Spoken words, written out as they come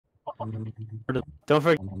Don't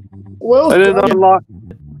forget. Well, I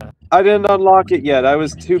didn't unlock it yet. I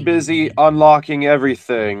was too busy unlocking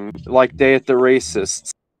everything, like Day at the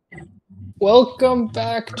Racists. welcome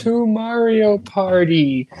back to Mario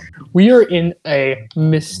Party. We are in a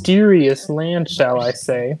mysterious land, shall I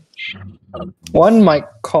say. One might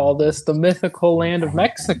call this the mythical land of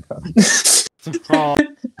Mexico. Oh,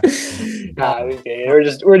 Okay,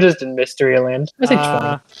 we're just in mystery land.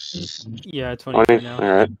 I say 20. yeah, 22 now.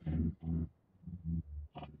 Alright.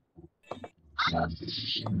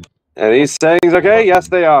 Are these things okay? Yes,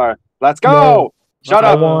 they are. Let's go! No. Shut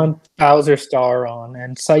I up! want Bowser Star on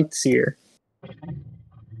and Sightseer.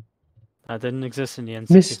 That didn't exist in the N64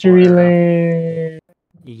 Mystery era. land.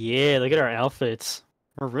 Yeah, look at our outfits.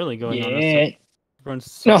 We're really going on this. Yeah. We're going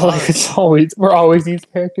so No, hard. we're always these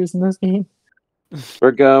characters in this game.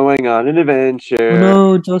 We're going on an adventure. Oh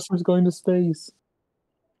no, Joseph's going to space.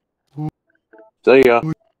 See ya.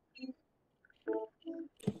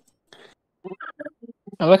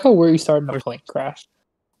 I like how we started a plane crash.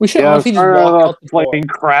 We should Yeah, honestly just walk out the door. plane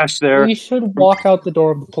crash there. We should walk out the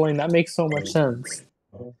door of the plane. That makes so much sense.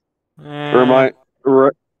 It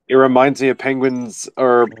reminds me of penguins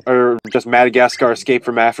or just Madagascar Escape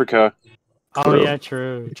from Africa. Oh yeah,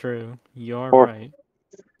 true. You're Or- right.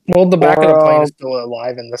 Well, the back of the plane Or, is still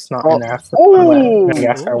alive, and that's not oh, in Africa. oh!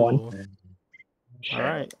 Madagascar one. All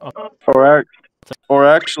right. Or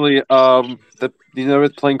actually,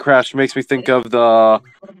 the plane crash makes me think of the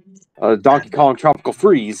Donkey Kong Tropical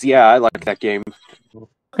Freeze. Yeah, I like that game.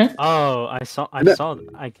 Oh,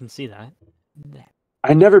 I can see that.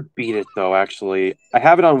 I never beat it though. Actually, I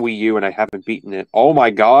have it on Wii U and I haven't beaten it. Oh my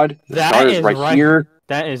god, the That star is is right right. here.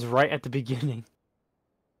 That is right at the beginning.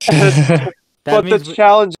 But the means we-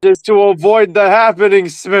 challenge is to avoid the happening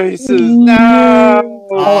spaces. No.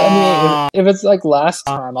 Oh, I mean, if it's like last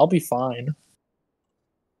time, I'll be fine.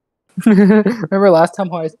 Remember last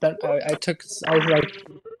time how I spent? It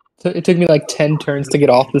took me like 10 turns to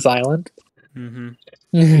get off this island. Mhm.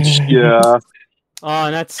 Yeah. Oh,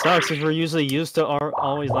 and that sucks because we're usually used to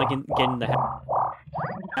always liking getting the.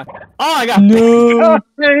 Oh, I got No.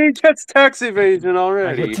 He gets tax evasion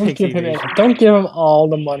already. I get- Don't give him all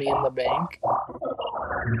the money in the bank.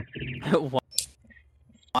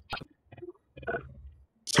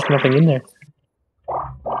 There's nothing in there.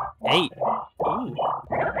 8. Ooh.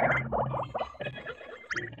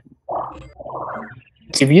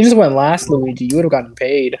 See, if you just went last, Luigi, you would have gotten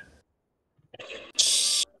paid.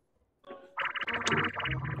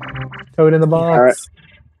 Toad in the box. All right.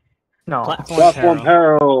 No. Platform peril.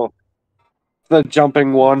 Peril. The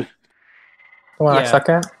jumping one. The one I Yeah. suck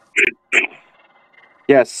at?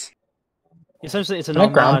 Yes. Essentially, it's an Can I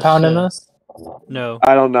ground homage pound in to- this? No,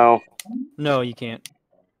 I don't know. no, you can't.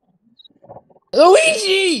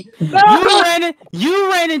 Luigi!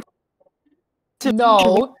 You ran into.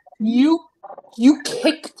 No, you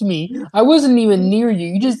kicked me. I wasn't even near you.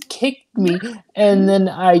 You just kicked me, and then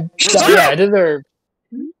I. Yeah, I deserve.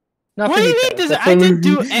 What do you mean? I didn't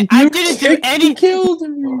do. I didn't do any. Killed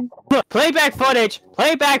me. Look, playback footage.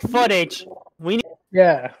 Playback footage. We need.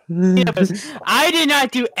 Yeah. I did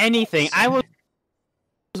not do anything. I was.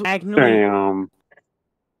 Damn.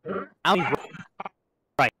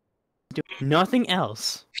 Right. Do nothing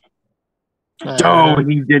else. Oh,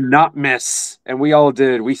 he did not miss. And we all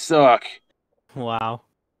did. We suck. Wow.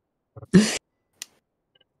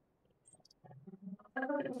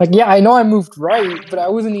 Like, yeah, I know I moved right, but I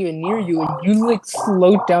wasn't even near you, and you like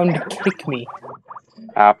slowed down to kick me.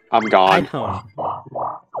 I'm I gone. know.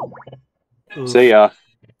 Oof. See ya.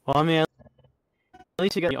 Well, I mean, at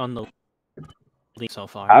least you got me on the lead so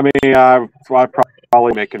far. I mean, I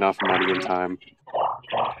probably make enough money in time.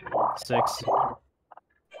 6.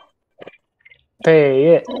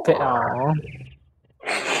 Pay it. Aw.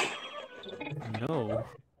 No.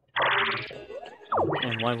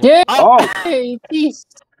 And why? Yeah. Oh! Hey, peace.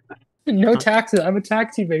 No taxes. I'm a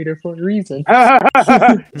tax evader for a reason.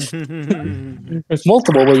 There's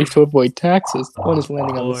multiple ways to avoid taxes. One is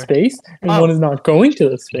landing on the space, and one is not going to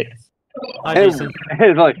the space. Hi, Jason.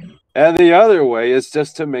 And the other way is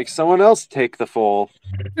just to make someone else take the fall.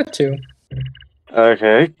 That too.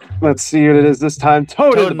 Okay, let's see what it is this time.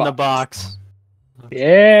 Toad Toad in the box.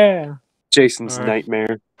 Yeah. Jason's All right.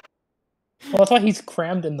 nightmare. Well, that's why he's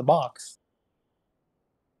crammed in the box.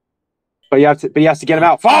 But he has to get him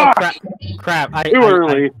out. Oh, Fuck! crap! Too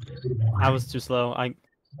early. I was too slow. All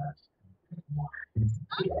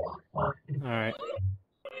right.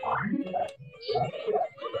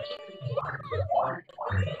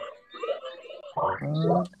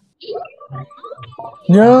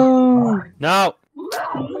 No. No.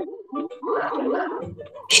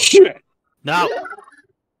 Shit! No.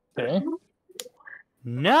 Okay.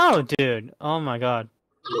 No, dude. Oh my god.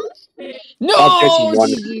 No! Jason won.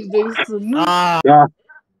 Jason.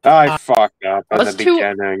 I fucked up at the Us two-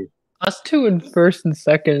 beginning. Us two in first and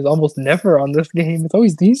second is almost never on this game. It's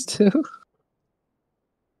always these two.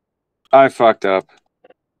 I fucked up.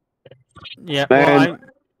 Yeah. Man.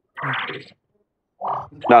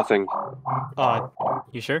 Nothing.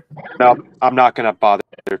 You sure? No, I'm not gonna bother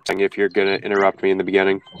saying if you're gonna interrupt me in the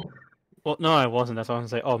beginning. Well, no, I wasn't. That's why I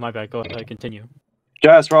was gonna say. Oh, my bad. Go ahead. Continue.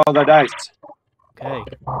 Just roll the dice. Okay.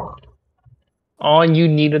 Oh, you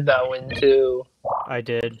needed that win too. I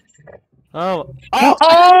did. Oh.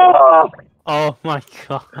 Oh! Oh my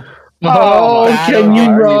god. Oh, my can you God,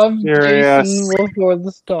 are you rob serious? Jason before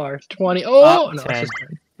the star? 20. Oh, no, 10. it's just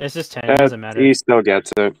 10. It's just 10. It doesn't matter. He still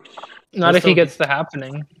gets it. Not We'll if he still- gets the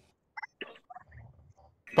happening.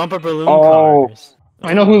 Bumper balloon Oh. cars.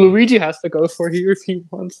 I know who Luigi has to go for here if he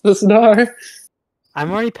wants the star. I'm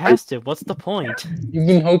already past it. What's the point? You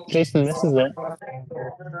can hope Jason misses it.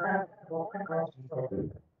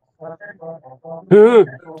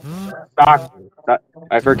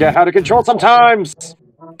 I forget how to control sometimes.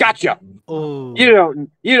 Gotcha. Oh.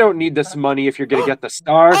 You don't need this money if you're gonna get the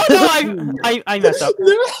star. Oh no! I messed up.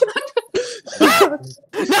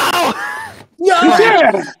 No!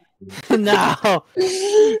 Yeah. No!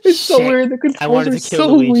 It's so Shit. weird. The I controls wanted are to kill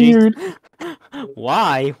so Luigi. weird.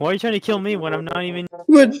 Why? Why are you trying to kill me when I'm not even?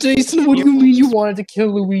 But Jason, what do you mean you wanted to kill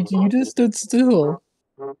Luigi? You just stood still.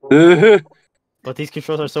 But these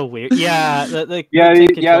controls are so weird. Yeah, yeah, the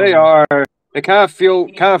yeah, they are. They kind of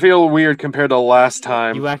feel weird compared to last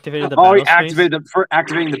time. You activated the Oh, battle he activated space? for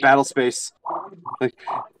activating the battle space. Like,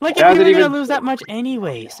 if Yeah, you were didn't gonna even- lose that much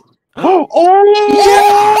anyways. Oh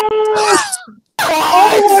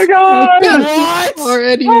my god! What?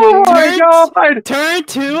 Already. Oh my god! Turn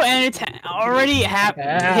 2 and it's already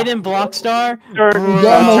Yeah. hidden block star. Turn, I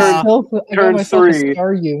got turn myself a 3.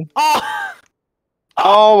 star you. Oh,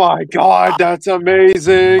 Oh my god, that's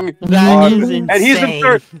amazing! that is insane. And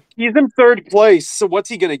he's in third place. So what's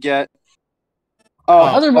he gonna get?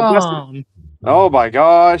 Other a blessed- bomb. Oh my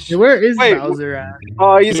gosh! Where is Wait, Bowser at?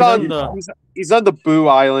 He's on the Boo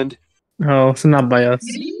Island. Oh, so not by us.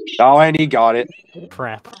 Oh, and he got it.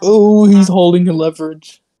 Crap. Oh, he's holding a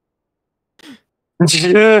leverage.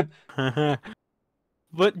 Yeah.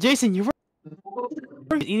 But Jason, you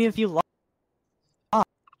were even if you lost.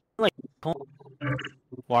 Like,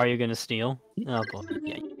 why are you gonna steal? Oh boy.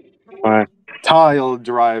 Yeah. Tile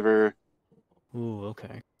driver. Ooh,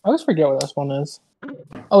 okay. I always forget what this one is.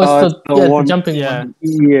 Oh, it's the the one- jumping Yeah. one.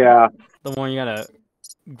 Yeah. The one you gotta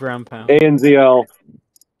ground pound. ANZL.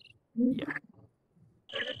 Yeah.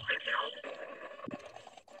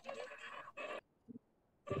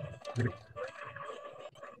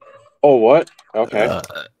 Oh, what? Okay.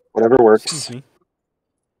 Whatever works. Excuse me.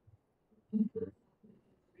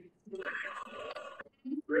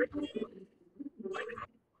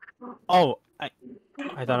 Oh,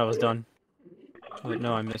 I thought I was done. Wait,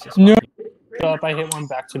 no, I missed it. No. Shut up, I hit one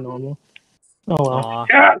back to normal. Oh well. Aw.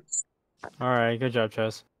 Yes! Alright, good job,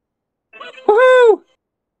 Chess. Woohoo!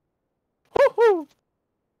 Woohoo!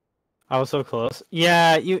 I was so close.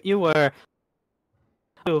 Yeah, you were.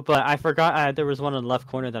 But I forgot there was one in the left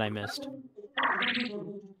corner that I missed.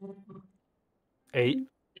 8.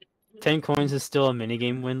 10 coins is still a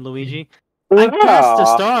minigame win, Luigi. I passed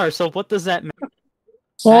the star, so what does that mean?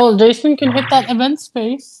 Well, Jason can hit that event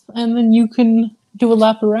space, and then you can do a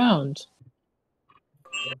lap around.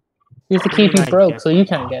 You have to keep you I broke, guess. so you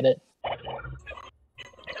can't get it.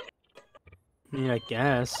 Yeah, I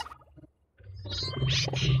guess.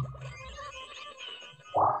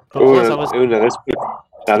 But plus I was...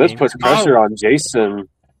 Now this puts pressure on Jason.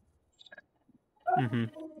 Mhm.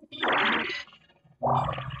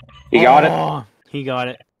 He got it. Oh, he got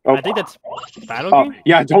it. Oh. I think that's Battle Oh, Game?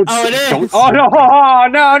 yeah, don't. Oh, it don't is. oh, no,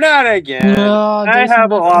 no, not again. No, I Jason,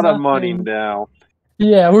 have a that's lot of nothing. money now.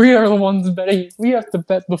 Yeah, we are the ones betting. We have to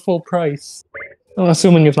bet the full price. I'm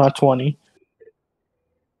assuming it's not 20.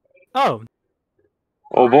 Oh,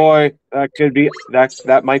 Oh boy, that could be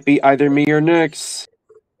that might be either me or Nyx.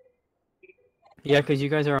 yeah, because you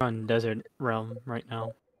guys are on Desert Realm right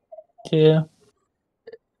now. Yeah.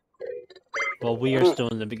 Well, we are still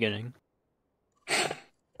in the beginning.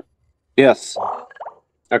 Yes.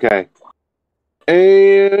 Okay.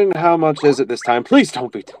 And how much is it this time? Please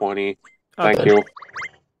don't be 20. Thank Okay. you.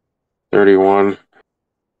 31.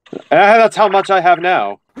 That's how much I have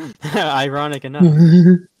now. Ironic enough.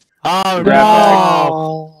 Oh, Grab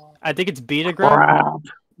no! I think it's Beta Grab. Crap.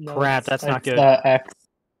 No, Crap, that's not good. X.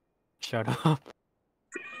 Shut up.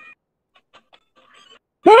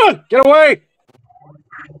 Ah, get away!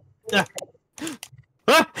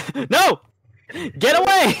 No! Get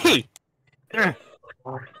away!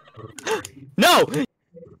 No!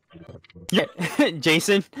 Yeah,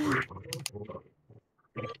 Jason.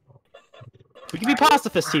 We can be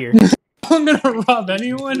pacifists here. I'm gonna rob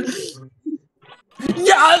anyone.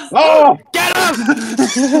 Yes! Oh! Get him!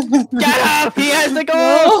 Get him! He has the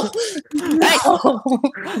goal!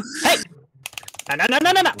 Hey! Hey! No, no,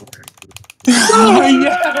 no, no, no! Oh,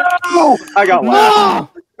 yeah. Oh! I got one. No!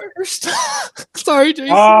 First. Sorry,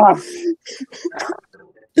 Jason. Ah!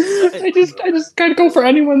 I just gotta go for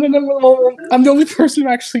anyone, and I'm the only person who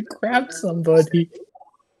actually grabbed somebody.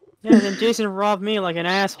 Yeah, then Jason robbed me like an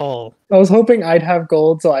asshole. I was hoping I'd have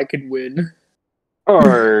gold so I could win.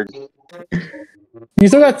 Or You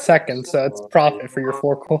still got second, so it's profit for your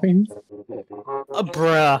 4 coins.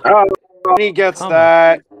 Bruh. he gets Come on.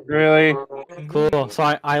 that. Really? Cool.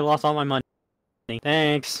 So I lost all my money.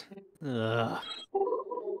 Thanks. Ugh.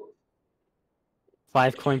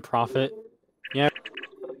 5 coin profit. Yeah.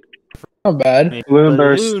 Not bad. Balloon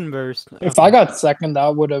burst. Balloon burst. If I got second,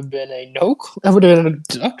 that would have been a no. That would have been a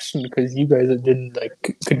deduction because you guys didn't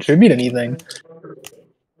like contribute anything.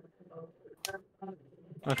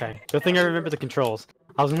 Okay. Good thing I remember the controls.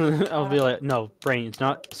 I'll be like, no, brain. It's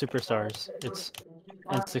not superstars. It's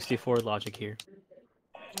N64 logic here.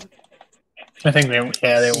 I think they won.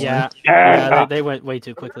 Yeah. Yeah. They went way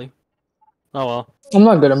too quickly. Oh well. I'm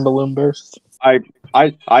not good in balloon bursts.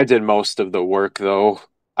 I did most of the work though.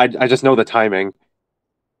 I just know the timing.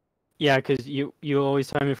 Yeah, because you always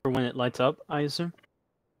time it for when it lights up, I assume.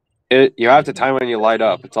 You have to time when you light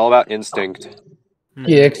up. It's all about instinct.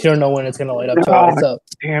 Yeah, because you don't know when it's gonna light up. So it's up.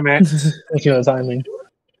 Damn it. Like, you know the timing.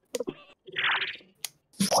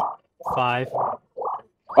 5.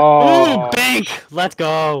 Oh. Ooh, bank! Let's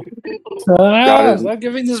go! Ah, stop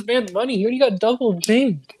giving this man money. He already got double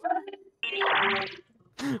bank.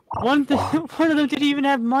 One of them didn't even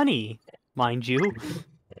have money, mind you.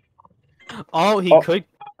 Oh, he Oh. could.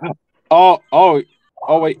 Oh,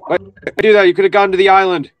 wait. Do that. You could have gone to the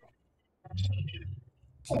island.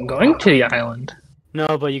 I'm going to the island. No,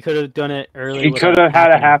 but you could have done it earlier. You could have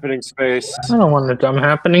had a happening space. I don't want a dumb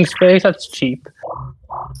happening space. That's cheap.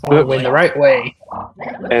 I want to win the right way.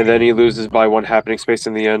 And then he loses by 1 happening space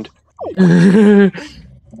in the end. I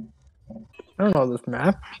don't know this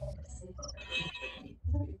map.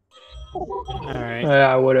 Alright.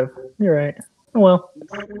 Yeah, I would have. You're right. Oh well.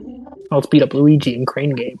 I'll speed up Luigi in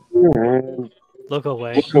Crane Game. Look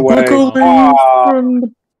away. Look away.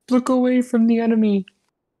 Look away from the enemy.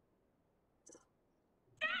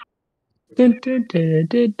 Dun, dun, dun,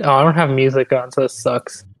 dun. Oh, I don't have music on, so this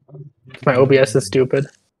sucks. My OBS is stupid.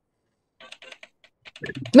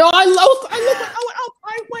 No, I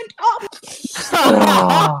went up.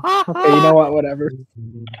 Ah, okay, you know what? Whatever.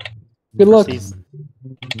 Good luck.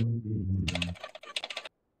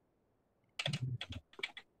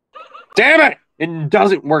 Damn it! It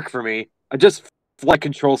doesn't work for me. I just fly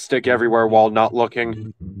control stick everywhere while not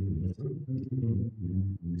looking.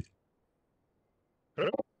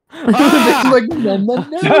 Like, no.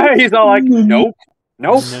 He's all like, nope.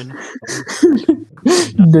 Nope.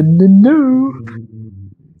 No.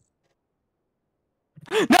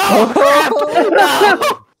 No! Crap!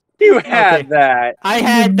 No! You had Okay. that. I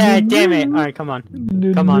had that, damn it. Alright, come on.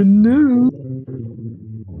 Come on. No.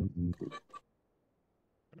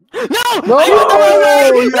 No! No! I went the wrong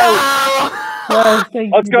way! No! No! Oh,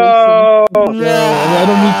 thank Let's you, go. Jason. Yeah, I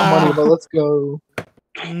don't need the money, but let's go.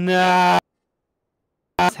 No.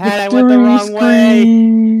 Had I went the wrong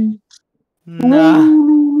way. No.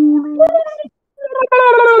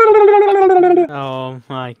 Oh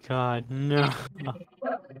my god, no.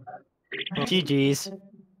 GG's.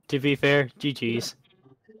 To be fair, GG's.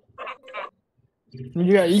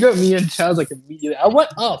 You got me and Chaz like immediately. I went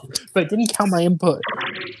up, but it didn't count my input.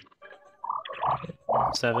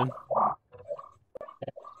 7.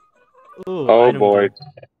 Ooh, Oh item boy. dump.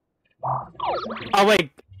 Oh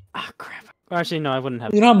wait. Ah, crap. Actually, no, I wouldn't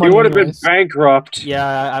have. You know how You would have been anyways. bankrupt. Yeah,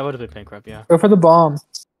 I would have been bankrupt, yeah. Go for the bomb.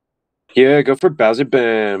 Yeah, go for Bowser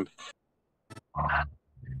Bam.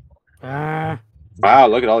 Ah. Wow,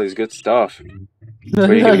 look at all these good stuff. What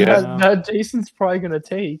are you gonna get? that Jason's probably gonna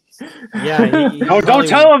take. Yeah, he No, don't probably-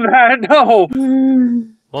 tell him that. No.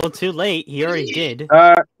 Well, too late. He already did.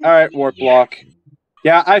 All right, Warp Block.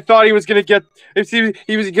 Yeah, I thought he was gonna get.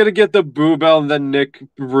 He was gonna get the Boo Bell, and then Nick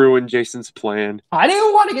ruined Jason's plan. I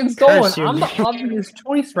didn't want to get stolen. Curse you, I'm the Nick. obvious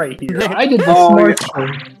choice right here. I did the Oh, smart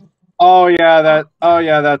thing. Oh yeah,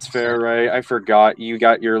 that's fair, right? I forgot you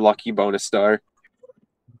got your lucky bonus star.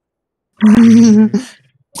 I'm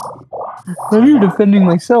here defending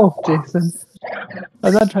myself, Jason.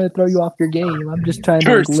 I'm not trying to throw you off your game. I'm just trying to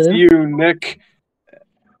Curse live. you, Nick.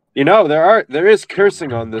 You know, there is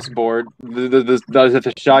cursing on this board.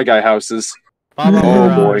 The Shy Guy houses. Baba Oh,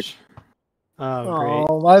 boy. Mirage. Oh, great.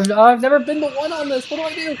 Oh, I've never been the one on this. What do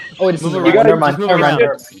I do? Oh, wait, this Move is around. never mind. Just move Never mind.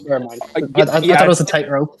 around. Never mind. I Yeah. thought it was a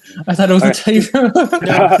tightrope. I thought it was a tightrope.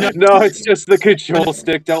 No, it's just the control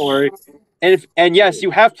stick. Don't worry. And yes,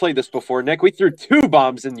 you have played this before, Nick. We threw 2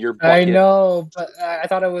 bombs in your bucket. I know, but I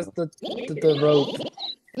thought it was the rope.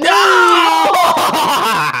 No!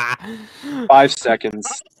 5 seconds.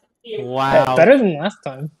 Wow. Better than last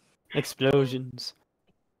time. Explosions.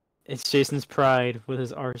 It's Jason's pride with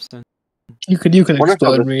his arson. You could Wonder how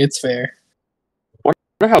explode the- me. It's fair. I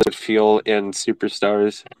wonder how it would feel in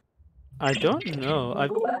Superstars. I don't know.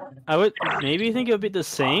 I would maybe think it would be the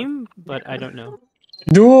same, but I don't know.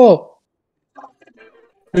 Duel.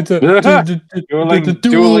 It's a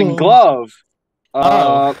Dueling glove.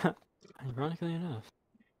 Oh. Ironically enough.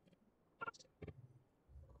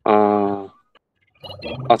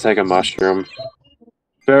 I'll take a mushroom.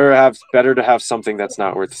 Better to have something that's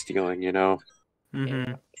not worth stealing, you know?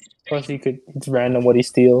 Mm-hmm. Plus, it's random what he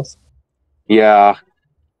steals. Yeah.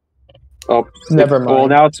 Oh, Never mind. Well,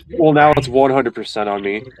 now it's 100% on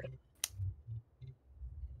me.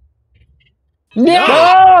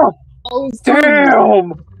 No! Oh,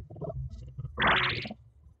 damn!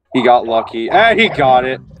 He got lucky. And he got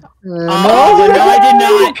it. Oh, no, I did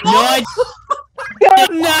not. No, I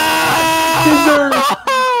no!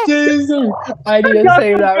 Deserved. I need to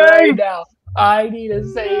save that right now. I need to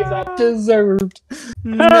save that. Deserved.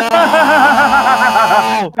 No!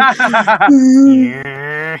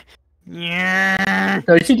 Yeah. Yeah.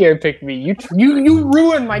 No, you dare pick me. You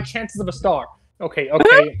ruined my chances of a star. Okay.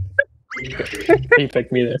 You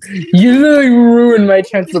picked me there. You literally ruined my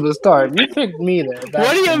chances of a star. You picked me there.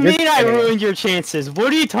 What do you mean I ruined your chances?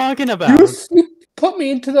 What are you talking about? You put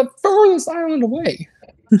me into the furthest island away.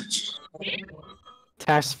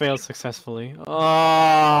 Task failed successfully.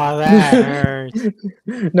 Oh, that hurts.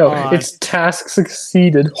 No, God. its task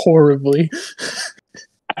succeeded horribly.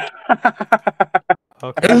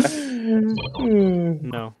 Okay.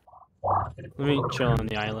 No. Let me chill on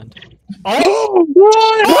the island. Oh!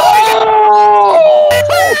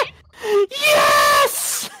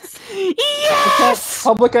 Yes! Yes!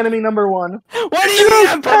 Public enemy number 1. What do you mean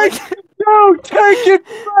I'm public? No, take it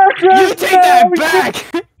back! You take that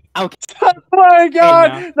back! Okay. Oh my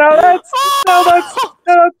god! Hey, Now that's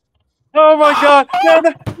oh my god!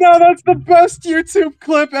 No, that's the best YouTube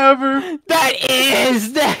clip ever. That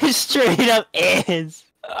straight up is.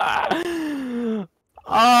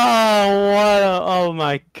 Oh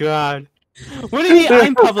my god. What do you mean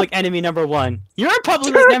I'm public enemy number 1? You're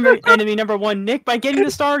public enemy number 1, Nick, by getting the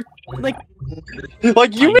star. Like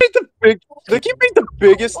you made the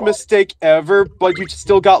biggest mistake ever, but you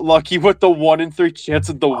still got lucky with the 1 in 3 chance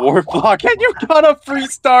of the war block, and you got a free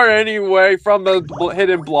star anyway from the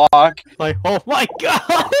hidden block. Like, oh my god!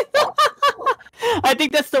 I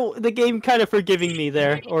think that's the game kind of forgiving me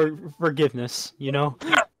there, or forgiveness, you know?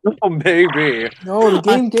 Oh, maybe. No, the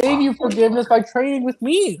game gave you forgiveness by training with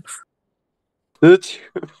me.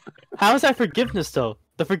 How is that forgiveness though?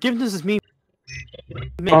 The forgiveness is me.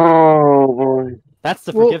 Oh boy. That's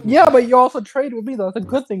the Well, forgiveness. yeah, but you also trade with me. That's a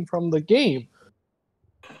good thing from the game.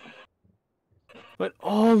 But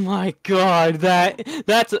oh my god,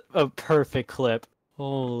 that's a perfect clip.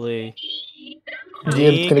 Holy.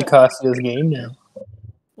 It's gonna cost you this game now.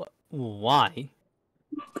 Why?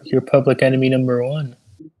 You're public enemy number 1.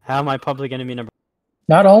 How am I public enemy number?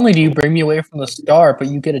 Not only do you bring me away from the star, but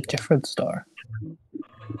you get a different star.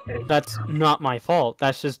 That's not my fault.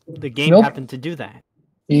 That's just the game Nope. happened to do that.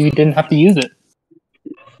 You didn't have to use it.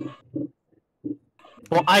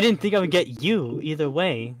 Well, I didn't think I would get you either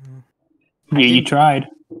way. Yeah, you didn't- tried.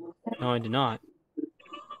 No, I did not.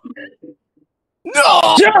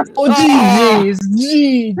 No! Yes! Oh, jeez,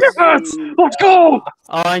 jeez. Yes! Let's go!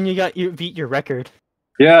 Oh, and you beat your record.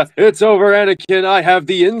 Yeah, it's over, Anakin. I have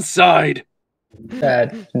the inside.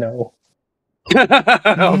 Dad, no.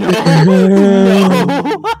 No.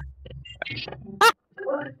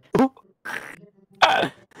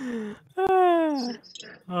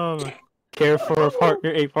 Oh my. Care for a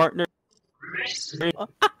partner. Here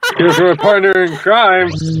for a partner in crime.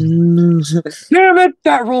 Damn it!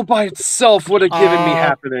 That roll by itself would have given me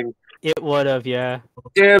happening. It would have, yeah.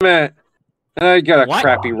 Damn it! I got a What?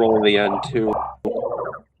 crappy roll in the end too.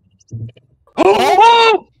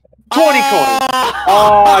 Oh! 20 coins.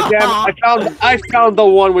 Oh damn! It. I found the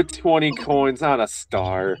one with 20 coins, not a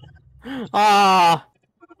star. Ah.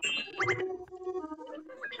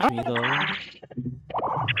 Okay. No.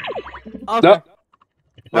 No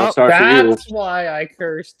Well, star for you. That's why I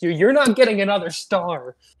cursed you. You're not getting another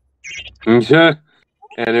star. Okay.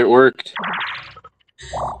 And it worked.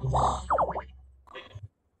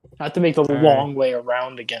 I have to make the Alright. long way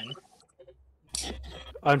around again.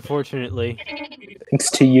 Unfortunately.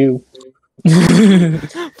 Thanks to you.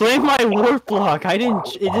 Blame my warp block. It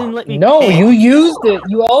didn't let me. No, pick. you used it.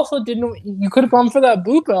 You also didn't. You could have gone for that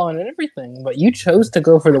boop element and everything, but you chose to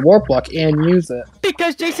go for the warp block and use it.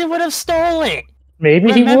 Because Jason would have stole it.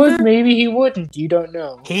 Maybe he would, Remember? maybe he wouldn't. You don't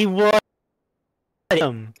know. He would.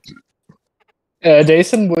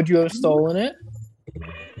 Jason, would you have stolen it?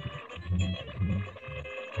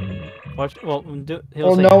 Watch. Well, he'll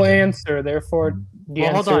Well, say no answer. Therefore, the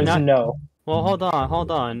Well, hold answer on, is not- no. Well, hold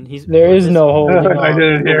on. There is no holding I on.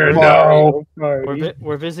 didn't hear Mario no. Party.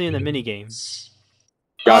 We're busy in the mini game.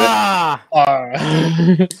 Got it. Ah!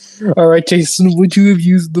 Alright. Alright, Jason, would you have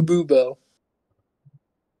used the Boobo?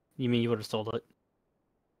 You mean you would have stole it?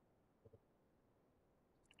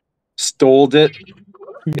 Stoled it.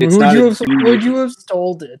 It's would, not you a have, dude. would you have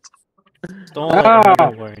stoled it? Stole it. Ah. In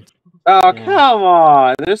other words. Oh, Yeah. come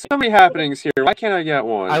on. There's so many happenings here. Why can't I get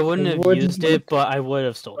one? I wouldn't have Wouldn't used it, but I would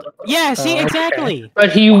have stole it. Yeah. See, Okay. exactly.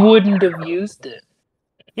 But he wouldn't have used it.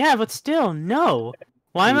 Yeah, but still, no.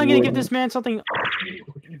 Why am I gonna give this man something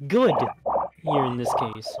good here in this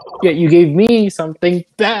case? Yet you gave me something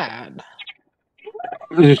bad.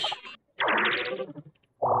 8.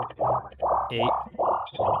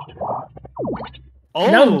 Oh,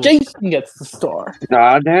 Now Jason gets the star.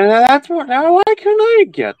 That's what. Now, why couldn't I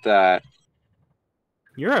get that?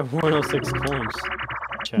 you're at 106 coins.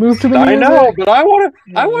 Chess. Move to the I music. know, but I want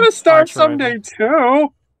to. I want to start Arch rival. someday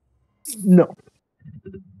too. No.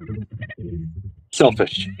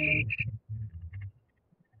 Selfish.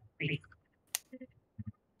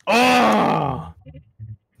 Oh,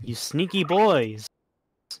 you sneaky boys.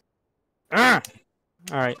 Ah!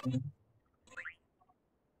 All right.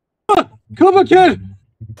 Kuma Kid.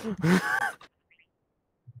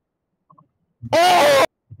 Oh!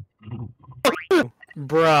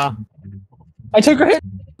 Bruh. I took a hit.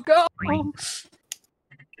 Go.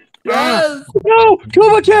 Yes. No,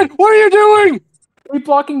 Kuma Kid. What are you doing? Keep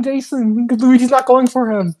blocking Jason because Luigi's not going for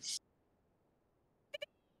him.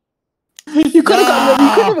 You could have gotten.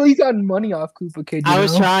 You could have at least gotten money off Koopa Kid. I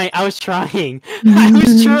was know? trying. I was trying. I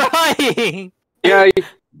was trying. Yeah,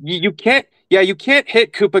 you can't. Yeah, you can't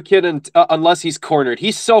hit Koopa Kid unless he's cornered.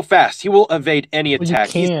 He's so fast. He will evade any Well, you attack.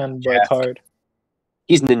 can, but it's hard.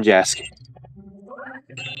 He's Ninjask.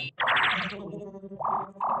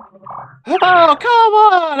 Oh, come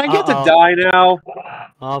on! I get Uh-oh. to die now.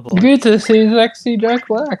 Oh You boy. get to see sexy Jack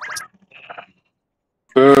Black.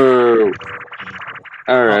 Boo.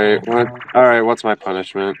 Alright, what's my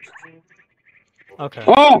punishment? Okay.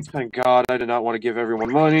 Oh, thank God, I did not want to give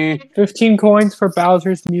everyone money. 15 coins for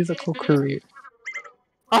Bowser's musical career.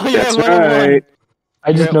 Oh yeah, That's 101. right.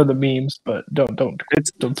 I just Yeah. know the memes, but don't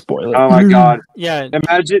It's- spoil it. Oh my God. Yeah.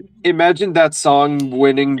 Imagine that song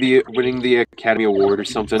winning the Academy Award or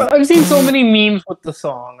something. I've seen so many memes with the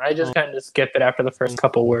song. I just kind of skip it after the first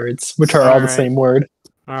couple words, which are all the Alright. same word.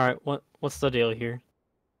 All right. What's the deal here?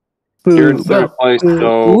 You're in third place,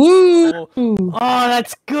 so Woo! Oh,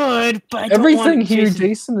 that's good, but I don't Everything want here,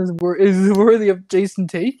 Jason- Jason is worthy of Jason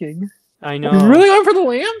taking. I know. You really went for the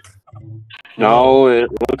lamp? no, it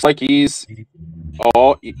looks like he's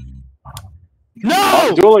No.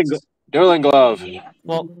 dueling glove.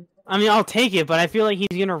 Well, I mean, I'll take it, but I feel like he's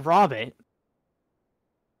gonna rob it,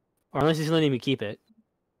 or unless he's letting me keep it.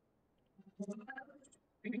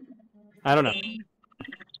 I don't know.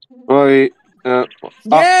 Wait, Yay!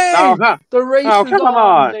 huh. The race Oh, is come on,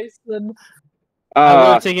 on. Jason. I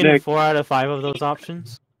would have taken Nick, 4 out of 5 of those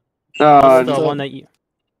options. What's the no. one that you?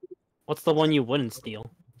 What's the one you wouldn't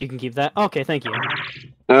steal? You can keep that. Okay, thank you.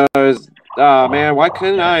 man, why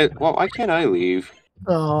can't I leave?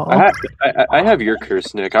 Oh. I have your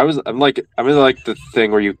curse, Nick. I'm in like the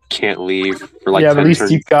thing where you can't leave for like yeah, 10 but at least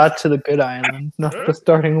turns. you got to the good island, not the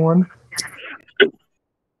starting one.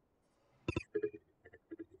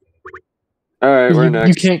 All right, we're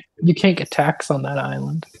next. You can't get tax on that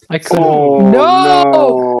island. I could. Oh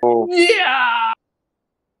No! no! Yeah.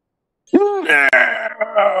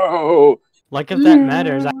 No! Like if that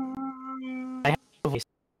matters, I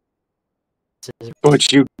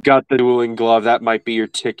But you got the dueling glove. That might be your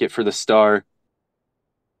ticket for the star.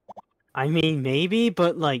 mean maybe,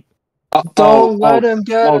 but like. Don't let him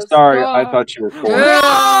get. Oh, a sorry. star. I thought you were four.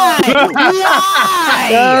 Why? Why?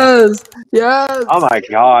 Yes. Yes. Oh my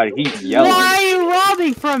God, he's yelling. Why are you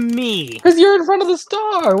robbing from me? Because you're in front of the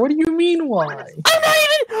star. What do you mean? Why? I'm not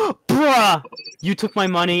even. Bruh, you took my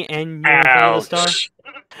money and you're in front of the star. Ouch.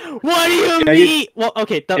 What do you Yeah, mean? Well,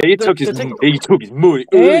 okay. Yeah, he took his money.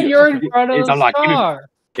 And you're in front of It's the unlocked. Give me- star.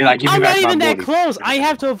 You're like, give me I'm back not my even that money. close. I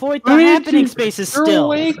have to avoid the Wait, happening you- spaces You're still.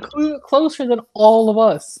 way closer than all of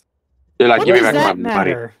us. You're like, What give me does back that my money.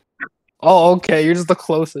 matter? Oh, okay. You're just the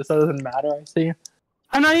closest. That doesn't matter. I see.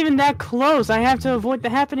 I'm not even that close. I have to avoid the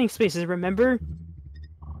happening spaces, remember?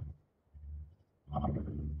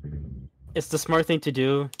 It's the smart thing to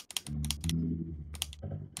do.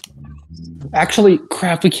 Actually,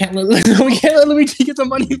 crap. We can't let Luigi get the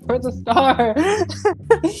money for the star.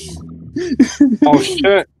 Oh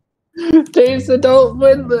shit! Jason, don't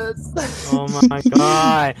win this. Oh my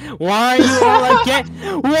god. Why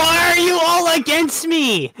are you all against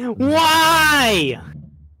me? Why?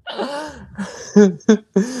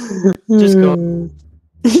 Just go.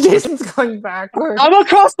 Jason's going backwards. I'm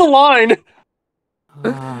across the line.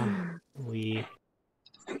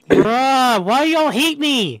 Bruh, why y'all hate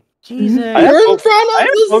me? Jesus. You're in front I of have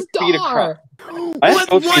the both feet star. I have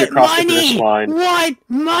both feet across the money? finish line. What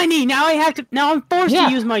money? Now I'm forced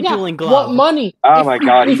to use my dueling glove. What money? Oh my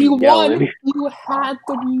god, If you he's yelling. won, you had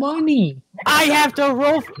the money. I have to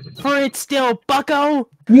roll for it still, bucko.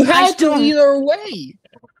 You I had still- to either way.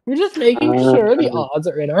 We're just making sure the odds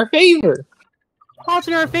are in our favor. Odds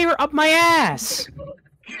in our favor up my ass.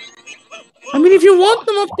 I mean, if you want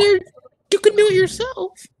them up there, you can do it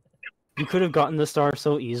yourself. You could have gotten the star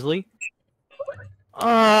so easily.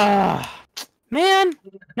 Man,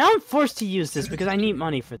 now I'm forced to use this because I need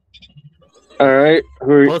money for All right,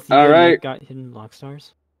 both you all and right, Nick got hidden lock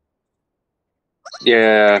stars.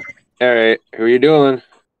 yeah. All right, who are you doing?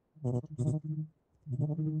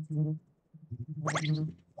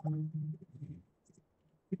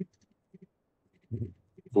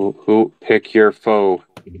 Who pick your foe?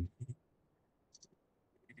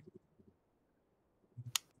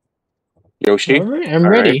 Yoshi. Alright, I'm All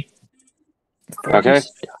ready. Okay.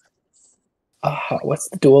 What's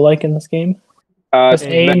the duel like in this game? Press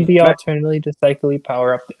A and B alternately to cyclically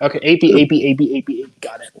power up. Okay, A, B, A, B, A, B, A, B, A, B.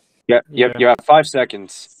 Got it. Yep. Yeah. You have 5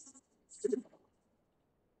 seconds.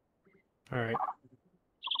 Alright.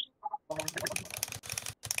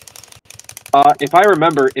 If I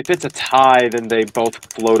remember, if it's a tie, then they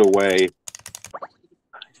both float away.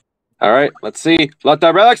 All right, let's see. Let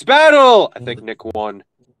the relics battle. I think Nick won.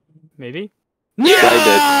 Maybe?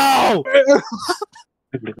 I No!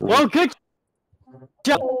 Well, good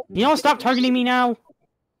job. You don't stop targeting me now.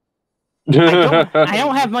 I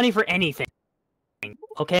don't have money for anything.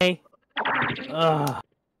 Okay? Ugh.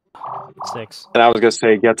 6. And I was gonna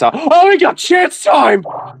say, gets out. Oh, we got chance time.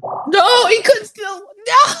 No, he could still.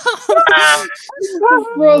 No!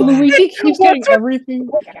 Bro, Luigi keeps getting everything.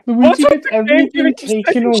 Luigi gets everything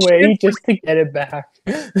taken away just to get it back.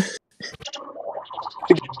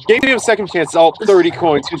 Gave him a second chance. Oh, 30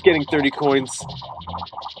 coins. Who's getting 30 coins?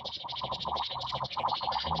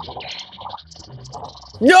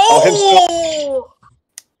 No!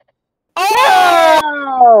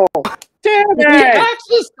 Oh! Damn We it! have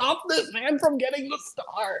to stop this man from getting the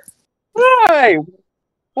star. Why?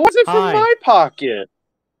 Was it from Hi. my pocket?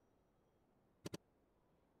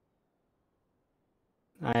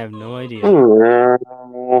 I have no idea.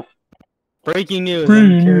 Oh, Breaking news.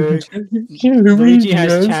 Luigi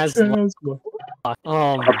has Chaz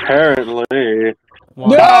locked. apparently. Wow.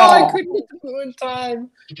 No, I couldn't get the blue in time.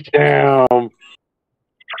 Damn.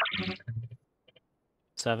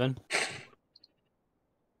 7.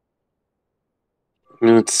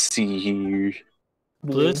 Let's see here.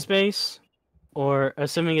 Blue space? Or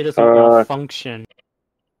assuming it doesn't malfunction.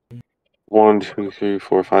 1, 2, 3,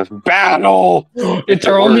 4, 5. Battle! It's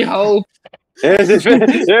our only hope.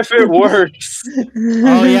 If it works.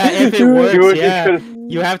 Oh yeah, if it works, You- yeah.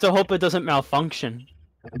 You have to hope it doesn't malfunction.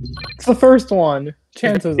 It's the first one.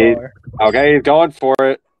 Chances It- are. Okay, he's going for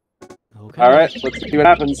it. Okay. All right, let's see what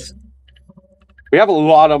happens. We have a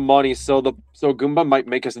lot of money, so Goomba might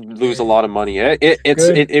make us lose a lot of money.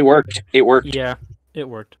 It worked. It worked. Yeah, it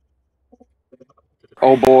worked.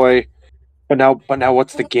 Oh boy. But now,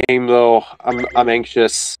 what's the game though? I'm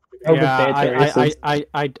anxious. Hope it's Yeah, anti-racist.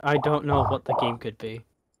 I don't know what the game could be.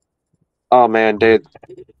 Oh man, dude.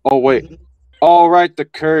 Oh wait. All right, the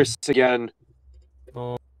curse again.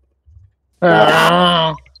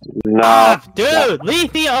 Ah. Nah. Dude,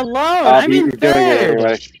 leave me alone! Uh, I'm you're in doing it third!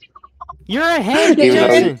 anyway. You're ahead, Even though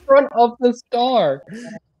You're in Jason! front of the star.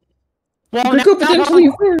 Well, You could potentially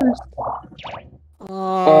first.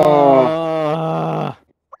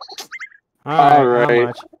 Alright, how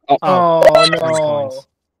much? Oh, 10 no. coins.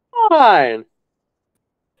 Fine.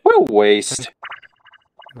 What a waste.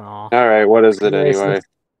 Aw. All right, what is it anyway?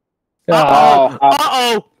 Ah.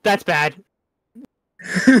 Uh-oh! That's bad.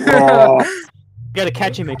 Oh. Got a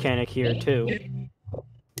catching mechanic here, too.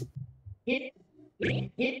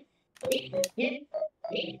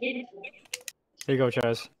 Here you go,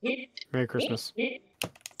 Chaz. Merry Christmas.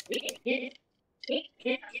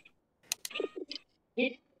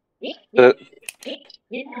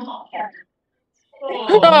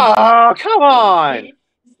 Oh, come on!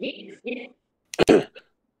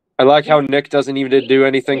 I like how Nick doesn't even do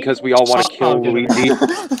anything because we all want to kill good. Luigi.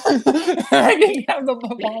 I didn't have the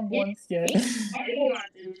bomb once yet.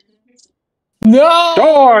 No!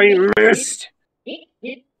 Oh, you missed!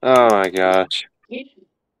 Oh my gosh.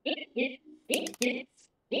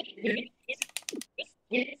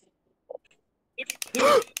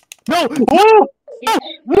 No! Whoa!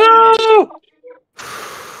 No!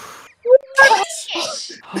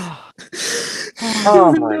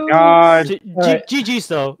 Oh my god. GG's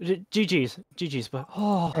though. GG's, but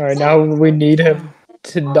oh. Alright, now we need him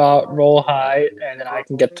to not roll high, and then I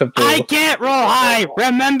can get to blue. I can't roll high,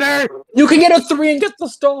 remember? You can get a 3 and get the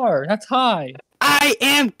star! That's high! I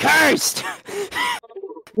am cursed!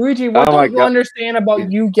 Luigi, what Oh my don't you God. understand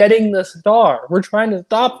about you getting the star? We're trying to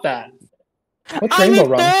stop that. What's I'm Rainbow in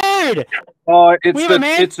Run? third! Oh, We have a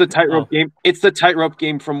man? it's the tightrope Oh. game. It's the tightrope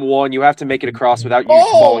game from 1. You have to make it across without you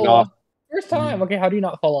falling off. First time! Okay, how do you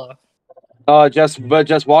not fall off? Just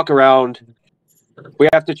walk around. We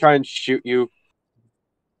have to try and shoot you.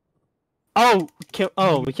 Oh,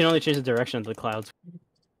 we can only change the direction of the clouds.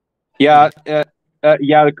 Yeah, yeah.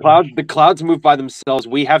 The clouds move by themselves.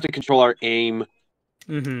 We have to control our aim.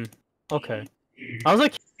 Mm-hmm. Okay. I was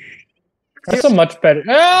like, That's a much better.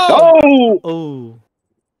 Oh! Oh, oh.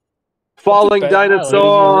 falling That's a bad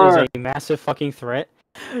dinosaur! Is a massive fucking threat.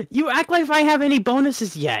 You act like if I have any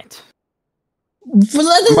bonuses yet. But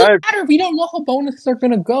that doesn't My- matter. We don't know how bonuses are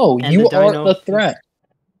gonna go. And You the are dino- the threat.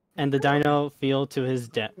 And the dino feel to his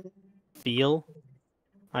death. Feel?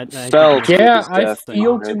 Fell. Yeah, his I death,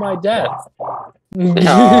 feel right? to my death.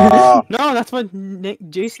 Aw. No, that's what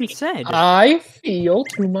Jason said. I feel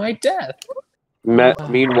to my death.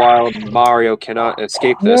 Meanwhile, Mario cannot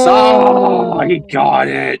escape this. Whoa. Oh, he got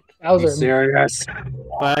it! Are you Bowser, serious?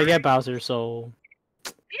 But I get Bowser, so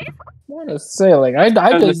what a sailing. I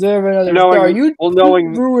deserve another Knowing- star. You well,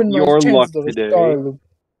 knowing ruined my your luck chances of a today. star, Luke.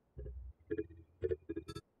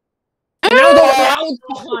 And now the clouds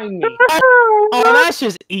behind me. oh, that's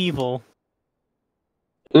just evil.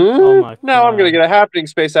 my Now I'm gonna God. get a happening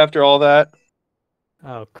space after all that.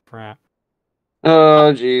 Oh crap.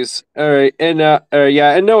 Oh, jeez. Alright, and yeah,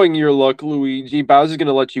 and knowing your luck, Luigi, Bowser's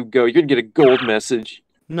gonna let you go. You're gonna get a gold message.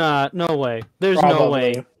 Nah, no way. There's no Probably.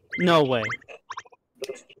 way. No way.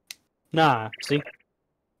 Nah, see?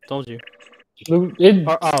 Told you. Luke, it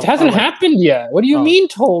Oh, hasn't wait. happened yet. What do you Oh. mean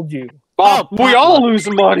told you? Bob, Oh, we all potluck. lose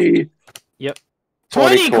money!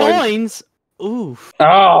 20 20 coins. coins? Oof.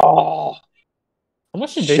 Oh, How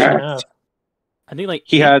much did Jason Shit. have? I think like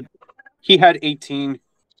he had 18.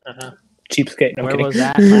 Cheapskate. No, I'm where kidding. was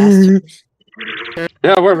that last?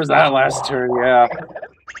 Yeah, where was that last turn? Yeah.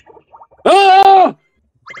 Oh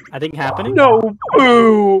I think happening? no!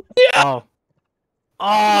 Boo! Oh.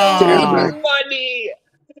 Damn Oh. it. Money.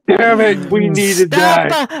 Damn it! We needed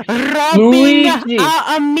that. Stop robbing Luigi.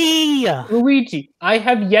 me! Luigi, I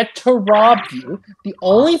have yet to rob you. The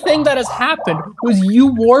only thing that has happened was you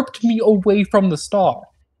warped me away from the star.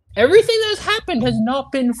 Everything that has happened has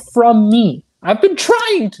not been from me. I've been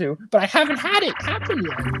trying to, but I haven't had it happen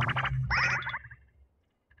yet.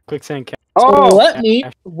 Quicksand cat. So Oh, let me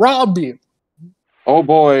rob you. oh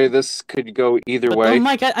boy, this could go either But, way. oh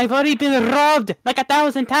my god, I've already been robbed like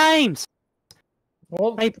 1,000 times!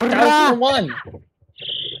 Well, My that was the one.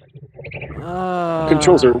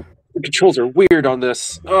 Controls are weird on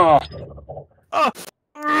this. Oh,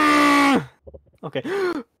 Okay.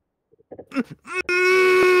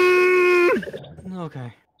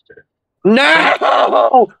 Okay.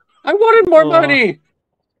 no! I wanted more Oh. money.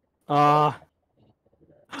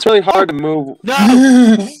 It's really hard to move.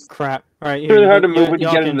 No! Crap. Alright, It's really hard to move when you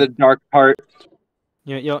get into the dark part.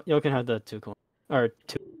 Y'all can have the 2 coins. Or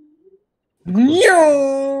 2.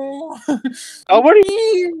 No. Oh, what are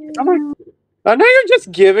you? Now you're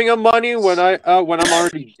just giving him money when I'm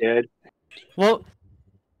already dead. Well,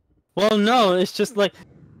 no, it's just like...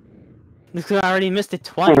 Because I already missed it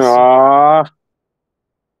twice. Aww.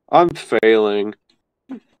 I'm failing.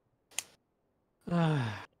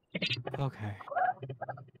 Okay.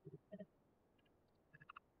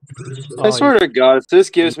 I swear to God, if this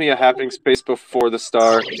gives me a happening space before the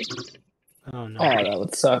star. Oh no. Oh, that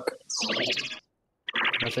would suck.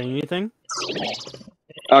 Not saying anything?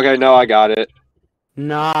 Okay, no, I got it.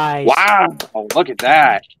 Nice. Wow! Oh, look at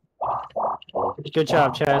that! Good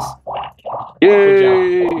job, Chess.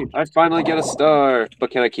 Yay! I finally get a star.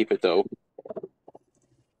 But can I keep it though?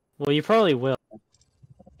 Well, you probably will.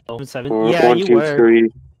 7. One, Yeah, one, you two, were. 3.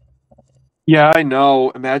 Yeah, I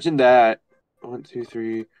know. Imagine that. 1, 2,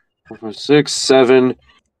 3, 4, 5, 6, 7,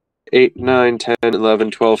 8, 9, 10,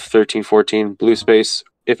 11, 12, 13, 14. Blue space,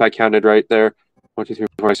 if I counted right there. 1, 2, 3,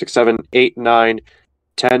 4, 5, 6, 7, 8, 9,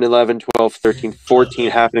 10, 11, 12, 13,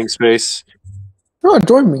 14 happening space. Oh,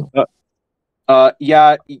 join me.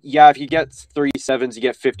 Yeah, if you get 3 sevens, you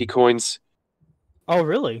get 50 coins. Oh,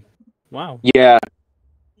 really? Wow. Yeah.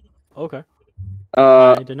 Okay.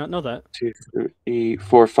 I did not know that. 2, 3,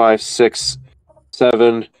 4, 5, 6,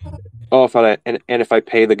 7. Oh, and if I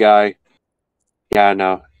pay the guy. Yeah,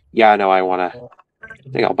 no. I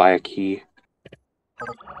think I'll buy a key.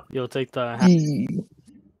 You'll take the...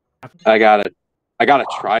 I gotta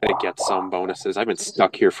try to get some bonuses. I've been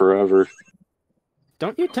stuck here forever.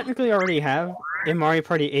 Don't you technically already have, in Mario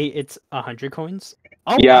Party 8, it's 100 coins?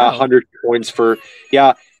 Oh, Yeah, wow. 100 coins for...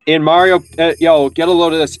 Yeah, in Mario... yo, get a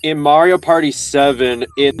load of this. In Mario Party 7,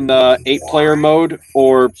 in the 8-player mode,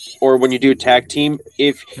 or when you do tag team,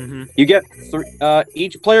 if you get...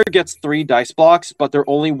 each player gets 3 dice blocks, but they're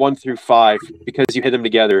only 1 through 5, because you hit them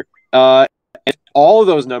together. If all of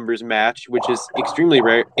those numbers match, which is extremely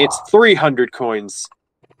rare, it's 300 coins.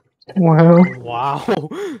 Wow. Wow.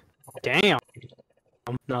 Damn.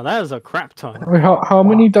 No, that is a crap ton. Wait, how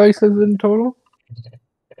many dice is in total?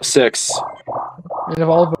 6. And if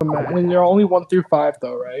all of them, and they're only 1 through 5,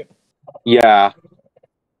 though, right? Yeah.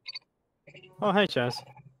 Oh, hey, Chess.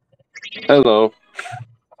 Hello.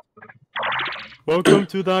 Welcome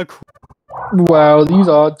to the... Wow, these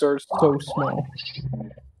odds are so small.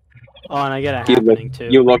 Oh, and I get a happening, too.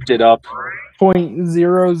 You looked it up.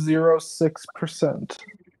 0.006%.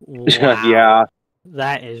 Wow. Yeah.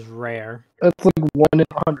 That is rare. That's like 1 in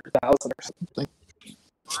 100,000 or something.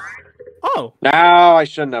 Oh! No, I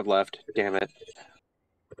shouldn't have left. Damn it.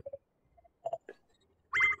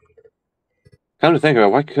 Come to think of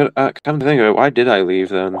it, why did I leave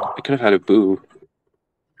then? I could have had a boo.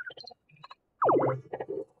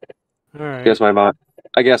 Alright.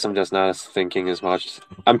 I guess I'm just not thinking as much.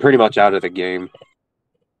 I'm pretty much out of the game.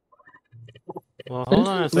 Well, hold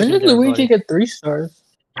on a When second did there, Luigi buddy. get 3 stars?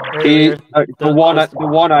 The one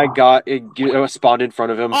I got, it spawned in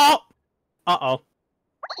front of him. Oh! Uh-oh.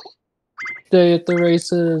 Stay at the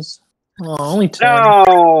races. Oh, only 10.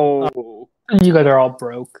 No! You guys are all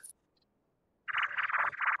broke.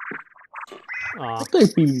 Aw. I'll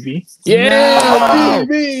take BBB. Yeah!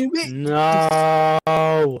 BBB! No!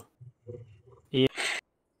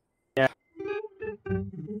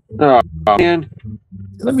 Oh, man.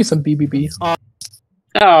 Let me some BBB. Oh,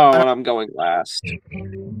 and I'm going last.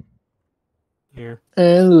 Here.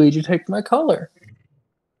 And Luigi, take my color.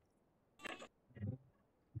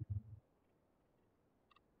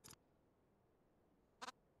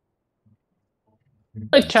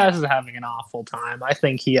 Like Chaz is having an awful time. I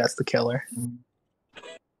think he has the killer.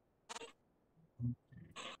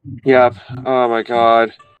 Yep. Oh my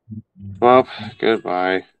god. Well,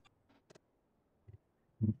 goodbye.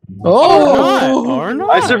 Or not.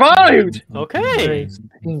 I survived! Okay.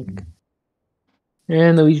 Pink.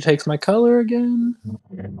 And Luigi takes my color again.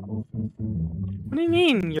 What do you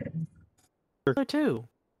mean? You're too.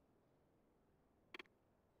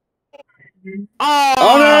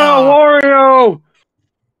 Oh no, Wario!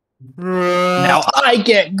 Now I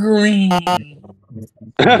get green.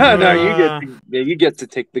 No, you get to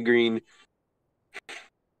take the green.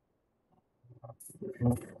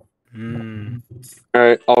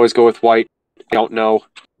 Alright, always go with white. I don't know.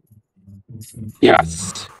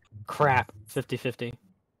 Yes. Crap. 50-50.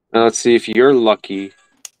 Now let's see if you're lucky.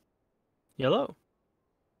 Yellow.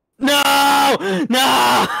 No!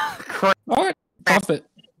 No! Crap. Alright, profit.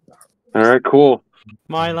 Alright, cool.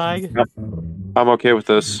 My lag. I'm okay with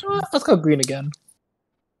this. Let's go green again.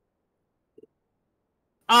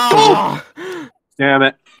 Oh! Damn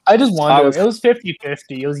it. I just wondered. It was 50-50.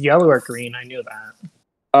 It was yellow or green. I knew that.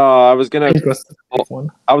 I was gonna One.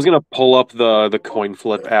 pull up the coin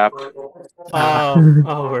flip app.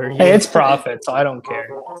 Where you? Hey, it's profit, so I don't care.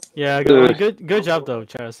 Yeah, good job though,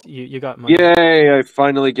 Chess. You got money. Yay, I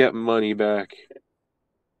finally get money back.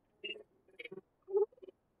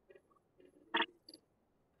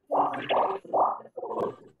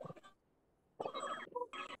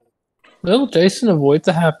 Little Jason avoids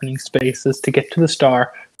the happening spaces to get to the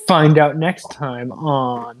star. Find out next time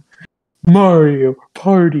on Mario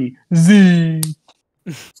Party Z.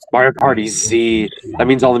 Mario Party Z. That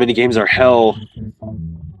means all the mini games are hell.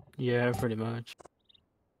 Yeah, pretty much.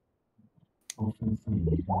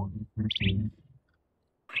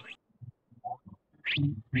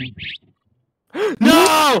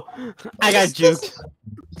 No! I got juked.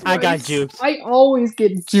 I got juked. I always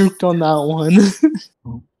get juked on that one.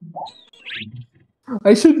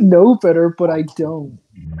 I should know better, but I don't.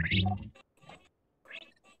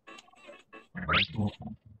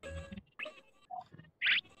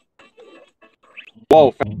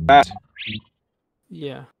 Whoa, fast.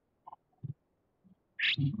 Yeah.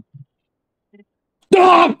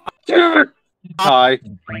 Stop! Damn it! Hi.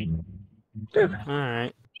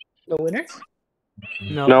 Alright. No winner?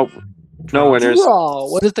 No. Nope. No winners. Draw.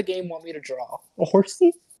 What does the game want me to draw? A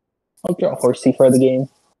horsey? I'll draw a horsey for the game.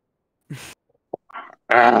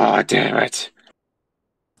 Ah, damn it.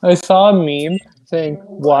 I saw a meme saying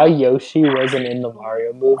why Yoshi wasn't in the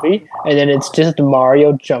Mario movie, and then it's just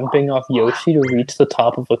Mario jumping off Yoshi to reach the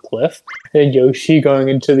top of a cliff, and Yoshi going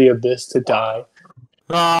into the abyss to die.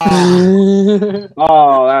 Ah,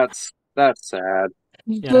 Oh, that's sad.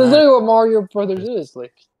 Yeah. That's like what Mario Brothers is,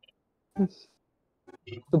 like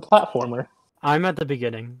the platformer. I'm at the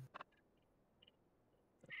beginning.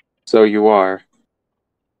 So you are.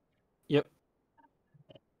 Yep.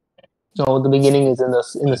 So the beginning is in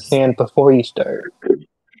the sand before you start.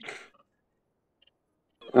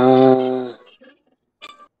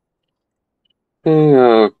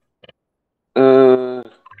 Yeah.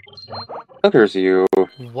 There's you.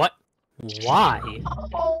 What? Why? You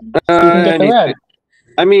can get the Anything. red.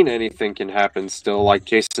 I mean, anything can happen still. Like,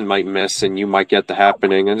 Jason might miss and you might get the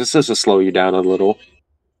happening, and this is to slow you down a little.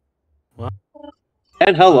 What?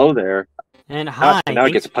 And hello there. And hi. Now I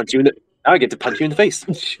get to punch you in the. Now I get to punch you in the face.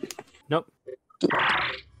 Nope.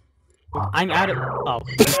 I'm out of. Oh.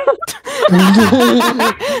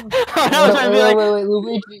 I was trying to be like. Wait,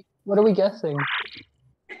 Luigi. What are we guessing?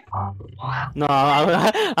 No,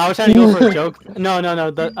 I was trying to go for a joke. No.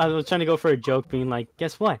 I was trying to go for a joke, being like,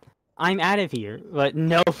 guess what? I'm out of here. But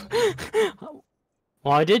no.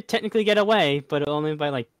 Well, I did technically get away, but only by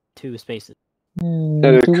like 2 spaces.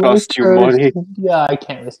 It Do I cost you curse? money. Yeah, I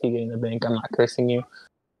can't risk you getting the bank. I'm not cursing you.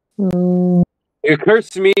 Mm, You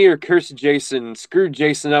curse me or curse Jason. Screw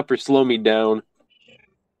Jason up or slow me down.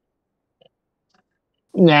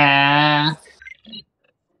 nah.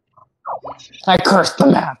 I cursed the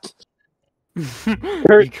map.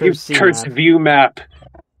 Curse view map.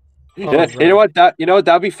 Oh, You right. know what?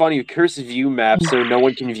 That'd be funny. You curse view map so no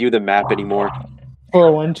one can view the map anymore.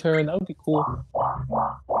 For one turn, that would be cool.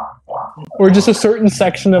 Or just a certain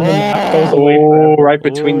section of the map goes away Oh, from right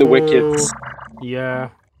between the wickets. Yeah.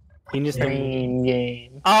 He just the main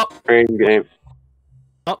game. Oh. Brain game.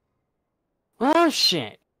 Oh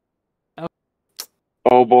shit.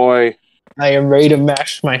 Oh boy. I am ready to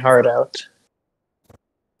mash my heart out.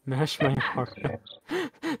 Mash my heart.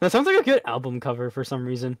 That sounds like a good album cover for some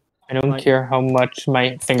reason. I don't Like- care how much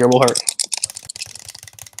my finger will hurt.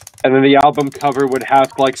 And then the album cover would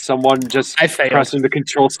have like someone just I failed. pressing the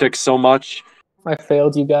control stick so much. I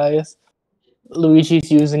failed, you guys.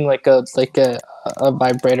 Luigi's using like a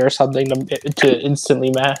vibrator or something to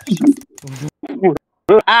instantly mash.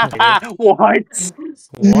 What?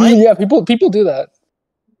 What? Yeah, people do that.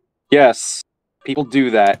 Yes, people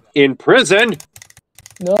do that in prison.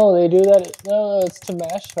 No, they do that. No, it's to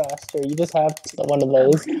mash faster. You just have one of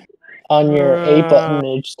those on your A button,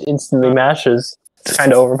 and it just instantly mashes. It's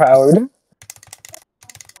kind of overpowered.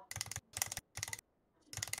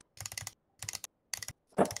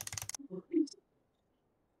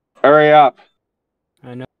 Hurry up.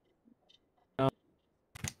 I know.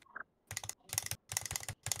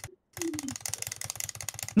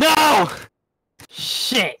 No!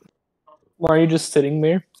 Shit! Why are you just sitting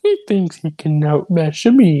there? He thinks he can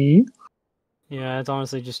outmash me. Yeah, it's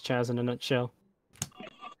honestly just Chaz in a nutshell.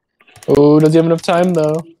 Oh, does he have enough time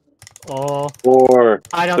though? Oh, 4,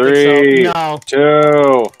 I don't 3, think so.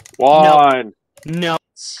 2, 1. No.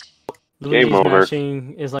 Game Luigi's over.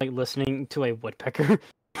 mashing is like listening to a woodpecker.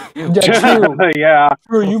 Yeah, true. Yeah,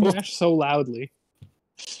 True, you mash so loudly.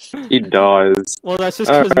 he does. Well, that's just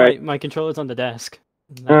because Alright. my controller's on the desk.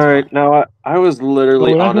 That's All right, why. now I was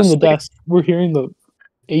literally we're not hearing honestly, the desk. We're hearing the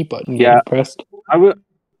A button Yeah. getting pressed. I was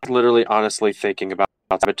literally honestly thinking about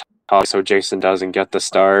sabotage so Jason doesn't get the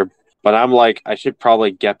star. But I'm like, I should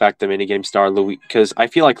probably get back the minigame star, because I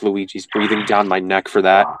feel like Luigi's breathing down my neck for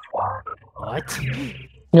that. What?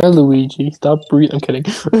 Yeah, Luigi, stop breathing. I'm kidding.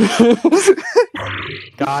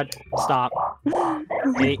 God, stop.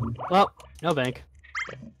 Hey, well, no bank.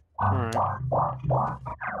 Alright.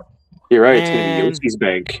 You're right, it's gonna be And- Yoshi's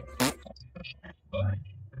bank.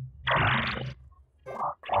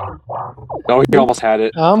 Oh, he almost had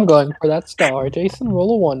it. I'm going for that star. Jason,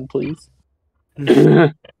 roll a 1, please.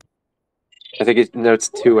 I think it's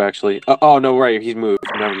 2 actually. Oh no, right, he's moved.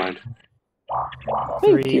 Never mind.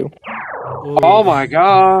 Thank 3. you. Ooh. Oh my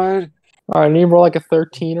god! Alright, I need to roll like a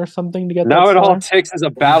 13 or something to get Now that it all star. takes is a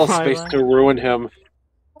battle My space God. to ruin him.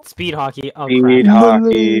 Speed hockey. Oh Speed crap.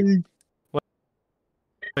 hockey.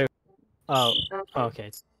 Oh, okay.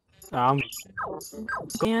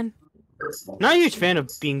 Man, not a huge fan of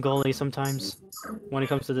being goalie sometimes when it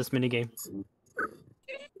comes to this minigame.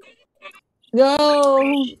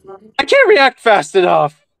 No! I can't react fast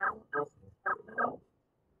enough.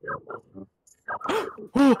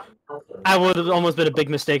 I would have almost been a big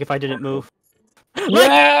mistake if I didn't move.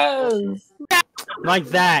 Yes! Like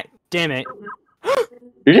that. Damn it.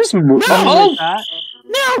 You're just moving. No! Oh, Like that.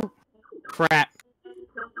 No! Crap.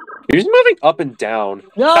 you're just moving up and down.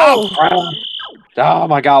 No! Oh, crap. Oh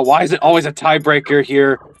my god, why is it always a tiebreaker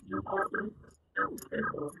here?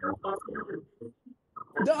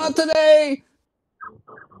 Not today!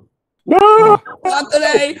 No! Not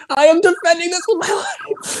today! I am defending this with my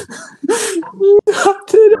life! Not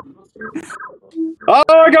today! Oh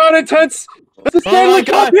my god, intense! It's the Stanley my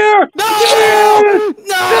Cup God. here! No!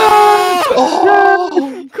 No!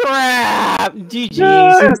 Oh! Crap! GG's.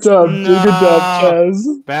 Yes! Good job, No. good job,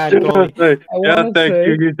 Chaz. Bad goalie. I Yeah, wanna thank say-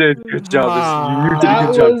 you. You did good job. You did a That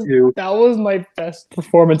good job was- too. That was my best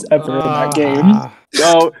performance ever in that game.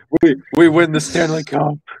 No, we win the Stanley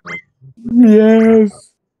Cup.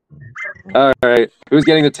 Yes. Alright, who's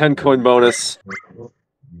getting the 10 coin bonus?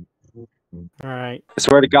 Alright. I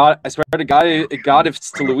swear to God, if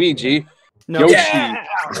it's to Luigi. No. Yoshi. Yeah!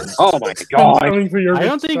 Oh my I'm god. coming for your I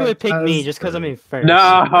don't think it would pick Chaz. me just because I'm in first.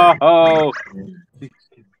 No!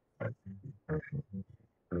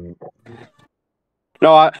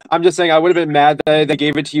 No, I'm just saying I would have been mad that they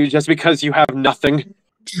gave it to you just because you have nothing.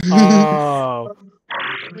 Oh.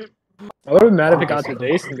 I would have been mad if it got to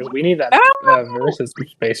Jason because we need that versus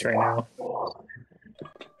space right now.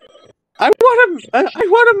 I want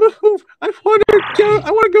to move. I want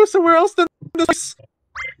to go somewhere else than this.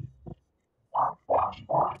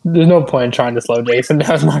 There's no point in trying to slow Jason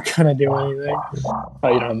down. It's not gonna do anything.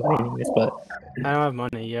 Oh, you don't have money anyways, but I don't have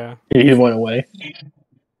money, yeah. he went away.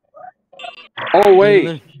 Oh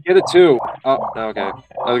wait, get it too. Oh, okay.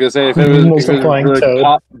 I was gonna say if it was, Multiplying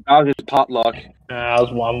toad. Bowser's potluck. I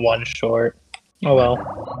was one short. Oh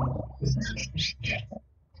well.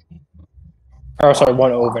 Oh, sorry,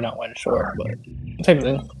 one over, not one short, but same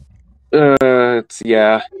thing. It's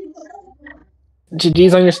yeah.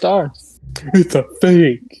 GG's on your star. It's a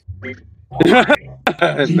fake.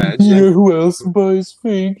 Imagine. Who else buys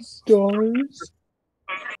fake stars?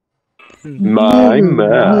 My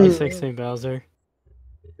man. He's sexy Bowser.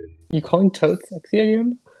 You calling Toad sexy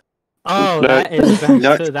again? Oh, No, that is back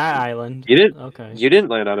no. to that island. You didn't. Okay. You didn't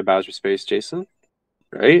land on a Bowser space, Jason.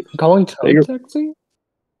 Right? You calling Toad You're- sexy?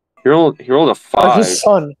 You're rolled a Or 5. his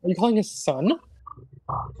son? Are you calling his son?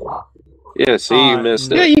 Yeah. See, you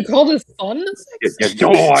missed Yeah, it. you called his son sexy?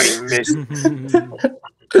 You missed.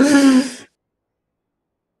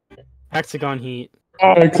 Hexagon heat.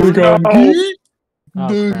 Hexagon No. heat. Oh,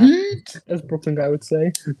 The crap. heat, as Brooklyn guy would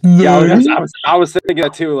say. Yeah, The I was thinking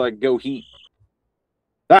that too. Like, go Heat.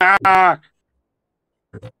 Ah!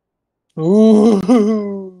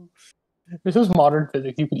 Ooh. If this was modern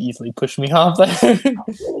physics, you could easily push me off there.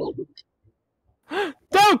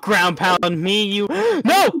 Don't ground pound me, you.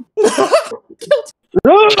 No!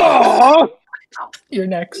 Ah! You're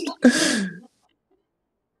next.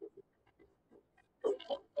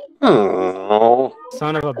 Oh.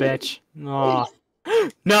 Son of a bitch. Aw.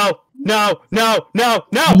 No! No! No! No!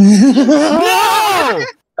 No! Ah, No!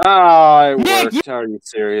 Ah, it Nick, worked. Are you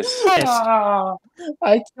serious?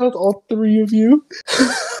 I killed all three of you.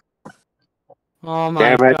 Oh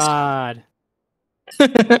my Damn it. god.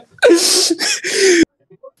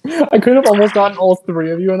 I could have almost gotten all three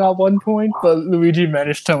of you in that one point, but Luigi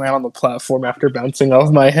managed to land on the platform after bouncing off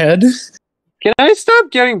my head. Can I stop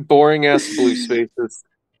getting boring ass blue spaces?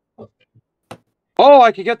 Oh,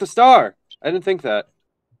 I could get the star. I didn't think that.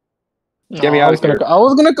 Get me I out was of here. I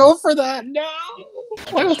was gonna go for that. No.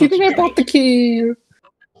 Why else do you think I bought the key?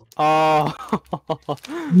 Oh.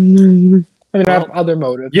 I mean, I have other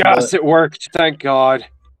motives. Yes, it worked. Thank God.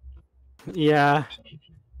 Yeah.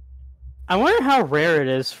 I wonder how rare it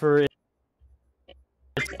is for.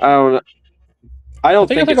 I don't. I don't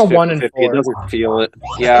think think it's it's like a 1 in 50. It 4. doesn't feel it.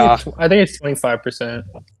 Yeah. I think it's 25%.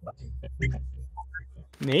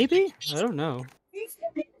 Maybe? I don't know.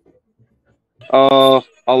 I'll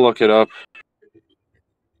look it up.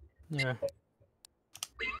 Yeah.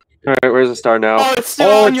 All right, where's the star now? Oh, it's still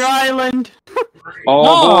Oh, on your island!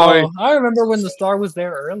 Oh boy. I remember when the star was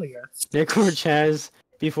there earlier. Nick or Chaz,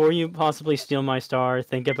 before you possibly steal my star,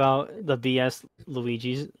 think about the BS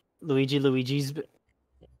Luigi's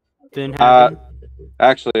been having.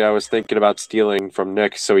 Actually, I was thinking about stealing from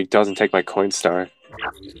Nick so he doesn't take my coin star.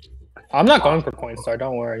 I'm not going for Coinstar.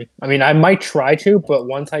 Don't worry. I mean, I might try to, but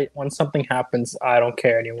once something happens, I don't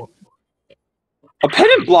care anymore. A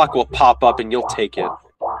pennant block will pop up and you'll take it.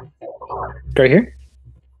 Right here.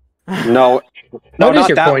 No, no, What is not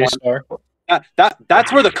your that one. Coinstar?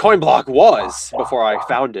 That's where the coin block was before I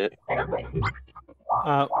found it.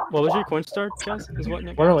 What was your Coinstar, Chaz? Is what,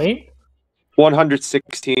 Nick? 108.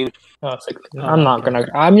 116. Oh, 16. I'm not gonna.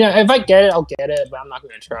 I mean, if I get it, I'll get it, but I'm not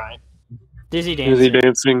gonna try. Dizzy dancing. Dizzy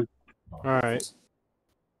dancing. Alright.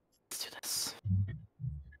 Let's do this.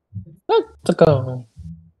 Let's go.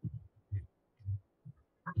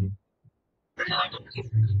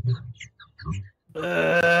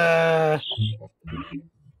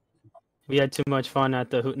 We had too much fun at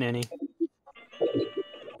the Hootenanny.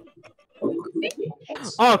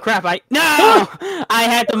 Oh crap! No! I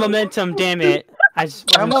had the momentum. Damn it! I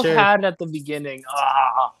almost sure. had it at the beginning.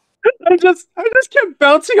 Ah. I just kept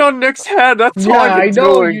bouncing on Nick's head. That's all Yeah, I I've been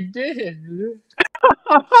know doing. you did.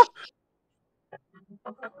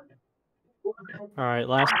 All right,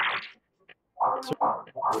 last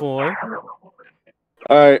 4.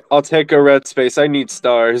 All right, I'll take a red space. I need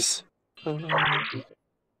stars. 10.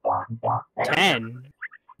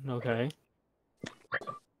 Okay.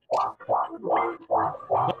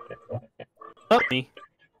 Help me.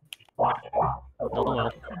 Oh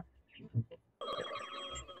well.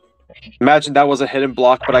 Imagine that was a hidden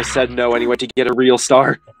block, but I said no anyway to get a real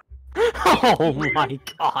star. Oh my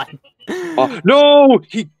god. No,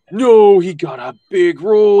 he got a big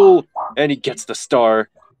roll, and he gets the star.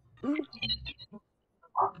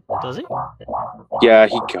 Does he? Yeah,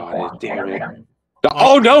 he got it. Damn it.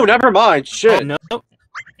 Oh no, never mind. Shit. Oh, no.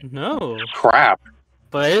 No. Crap.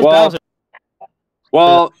 But it is Well,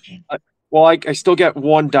 Bowser. well, I still get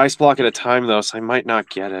one dice block at a time though, so I might not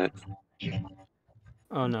get it.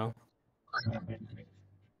 Oh no.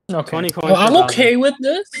 Okay. 20 coins. Well, I'm for okay with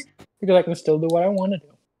this because I can still do what I want to do.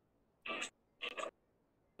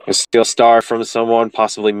 I steal a star from someone,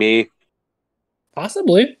 possibly me.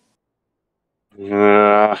 Possibly.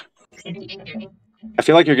 I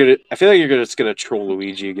feel like you're just gonna troll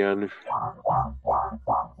Luigi again.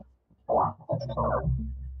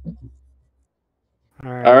 All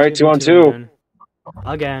right, 2 on 2.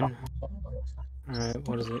 Again. Alright,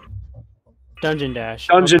 what is it? Dungeon Dash.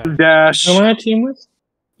 Dungeon Okay. Dash. Who am I a team with?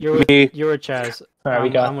 You're with, Me. you're with Chaz. All right, we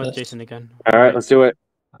got I'm with this. Jason again. All right, let's do it.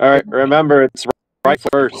 All right, remember it's right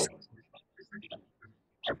first.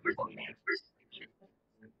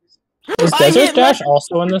 Is I Desert hit Dash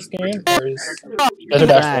also in this game, or is Desert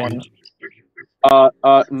Dash one?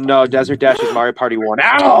 No, Desert Dash is Mario Party 1.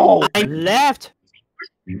 Ow! I left.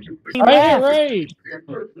 I right.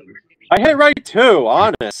 I hit right too,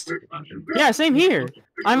 honest. Yeah, same here.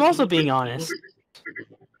 I'm also being honest.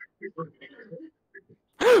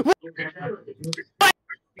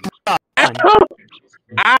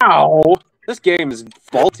 Ow! This game is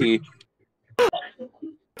faulty.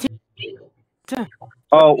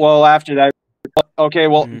 Oh, well, after that... Okay,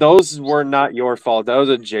 well, those were not your fault. Those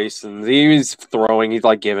are Jason's. He was throwing. He's,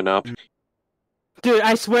 like, giving up. Dude,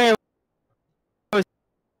 I swear.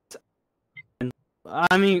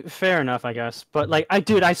 I mean, fair enough, I guess. But, like,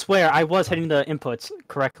 I swear I was hitting the inputs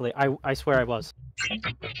correctly. I swear I was.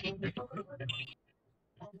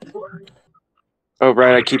 Oh,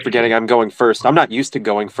 right, I keep forgetting I'm going first. I'm not used to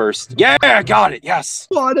going first. Yeah, got it, yes!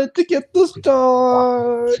 Wanted to get the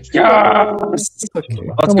star. Yes! Okay.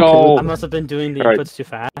 Let's I'm go! I must have been doing the Alright. inputs too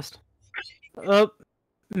fast.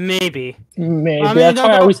 Maybe. Maybe. I mean, That's no, why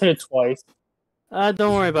I but- always hit it twice.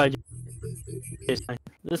 Don't worry about it. It's fine.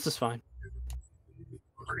 This is fine.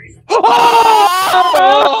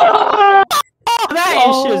 Oh! That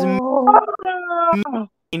is just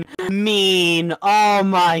mean. Oh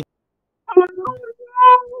my.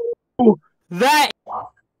 That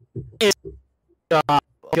is.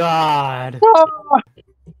 God. And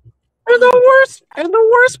the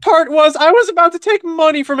worst part was I was about to take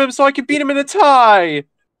money from him so I could beat him in a tie.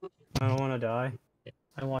 I don't want to die.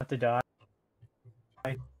 I want to die.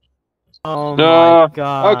 Oh No. my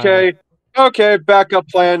god. Okay, backup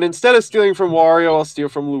plan. Instead of stealing from Wario, I'll steal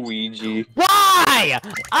from Luigi. Why?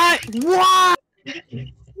 Why?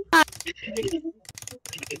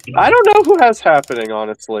 I don't know who has happening,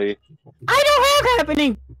 honestly. I don't have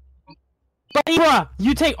happening. But bruh,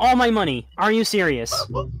 you take all my money. Are you serious?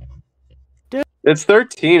 It's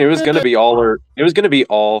 13. It was gonna be all it was gonna be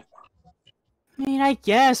all. I mean, I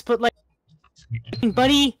guess, but like,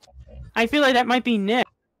 buddy, I feel like that might be Nick,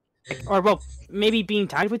 or well, maybe being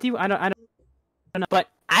tied with you. I don't know, but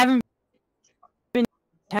I haven't been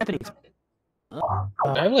happening. I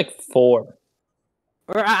have like 4.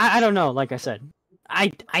 Or I don't know. Like I said,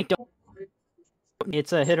 I don't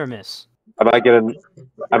It's a hit or miss. I might get an.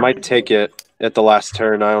 I might take it at the last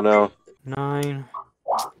turn. I don't know. 9.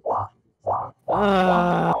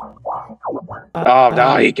 Oh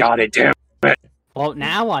no, he got it. Damn. Well,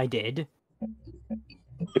 now I did.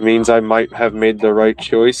 It means I might have made the right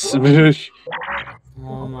choice.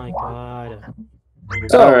 Oh my god.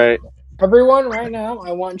 So, All right. everyone, right now,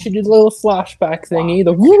 I want you to do the little flashback thingy,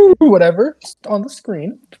 the woo, whatever, on the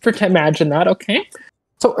screen. Imagine that, okay?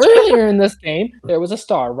 So earlier in this game, there was a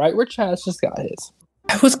star right where Chaz just got his.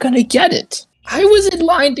 I was gonna get it. I was in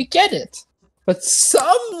line to get it. But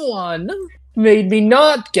someone made me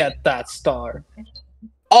not get that star.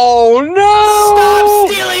 Oh no!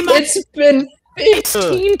 Stop stealing my. It's been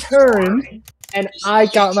 15 turns, and I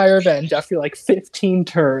got my revenge after like 15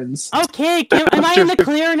 turns. Okay, am I in the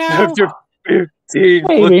clear now? After 15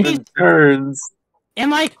 Maybe. flipping turns.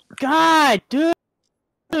 Am I? God, dude.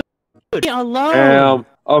 Leave me alone. Damn.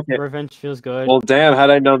 Okay. Revenge feels good. Well, damn. Had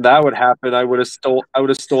I known that would happen, I would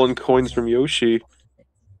have stolen coins from Yoshi.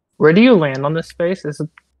 Where do you land on this space? Is it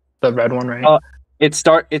the red one, right? It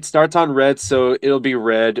starts on red, so it'll be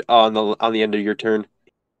red on the end of your turn.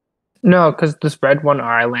 No, because this red one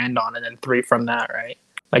I land on, and then 3 from that, right?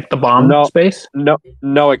 Like the bomb No. space.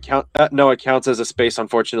 No, it counts as a space,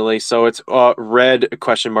 unfortunately. So it's red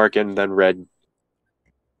question mark and then red.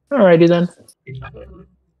 Alrighty then.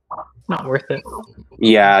 Not worth it.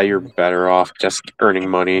 Yeah, you're better off just earning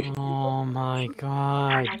money. Oh my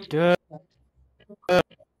god, dude.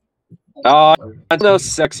 Oh, no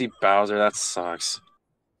sexy Bowser. That sucks.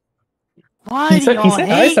 Why He do said, y'all hi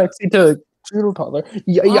hate? sexy to Doodle Toddler.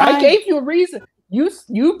 Yeah, I Why? gave you a reason. You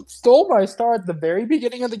stole my star at the very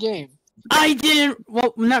beginning of the game. I didn't.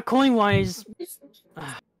 Well, not coin wise.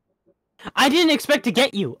 I didn't expect to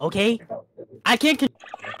get you. Okay, I can't.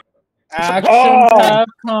 Actions Oh! have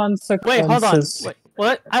consequences. Wait, hold on. Wait,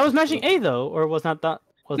 what? I was mashing A though, or was not that?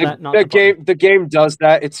 Was that not The the button? game? The game does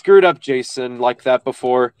that. It screwed up Jason like that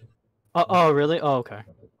before. Oh, really? Oh, okay.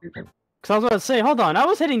 Because I was about to say, hold on. I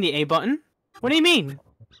was hitting the A button. What do you mean?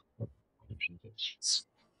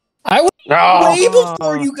 I was Oh, way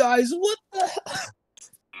before you guys. What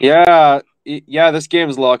the? yeah. This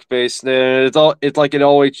game's luck based. It's like it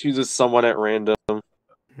always chooses someone at random.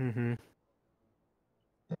 Mm-hmm.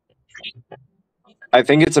 I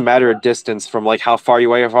think it's a matter of distance from like how far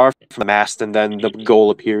you are from the mast, and then the goal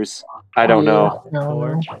appears. I don't know.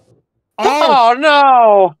 No. Oh, Oh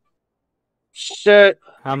no! Shit.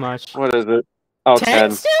 how much? What is it? Oh,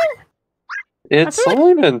 10. still? It's I feel like-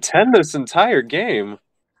 only been 10 this entire game.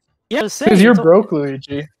 Yeah, say, Because you're it's a- broke,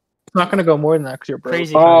 Luigi. It's not gonna go more than that because you're broke.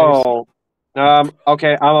 Crazy. Colors. Oh.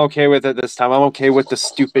 Okay, I'm okay with it this time. I'm okay with the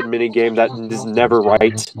stupid mini game that is never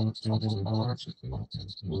right.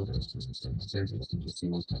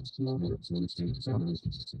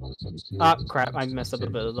 Ah, crap! I messed up a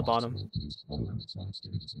bit at the bottom.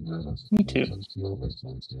 Me too.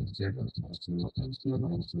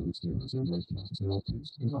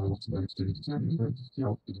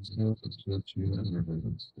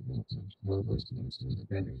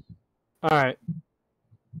 All right.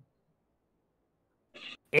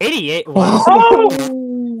 88. Wow.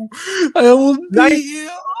 Oh, I almost beat you.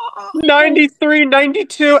 93,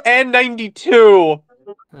 92, and 92!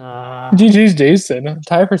 GG's Jason.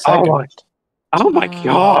 Tie for second. Oh my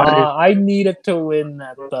god. I needed to win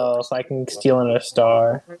that though, so I can steal another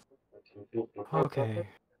star. Okay.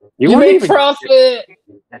 You wouldn't made even profit.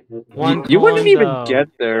 One You wouldn't coin, even though. get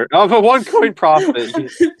there. Oh, but 1 coin profit.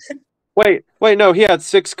 Wait, no, he had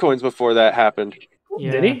 6 coins before that happened.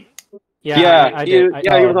 Yeah. Did he? Yeah, I did.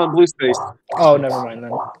 He was on blue space. Oh, never mind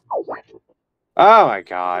then. Oh my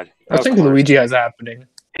god. I think Of course. Luigi has happening.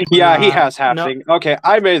 Yeah, he has No. happening. Okay,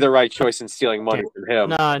 I made the right choice in stealing money from him.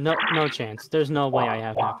 Nah, no chance. There's no way I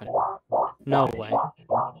have happening. No way.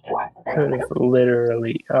 Could have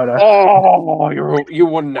literally. Oh, no. Oh, you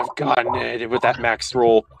wouldn't have gotten it with that max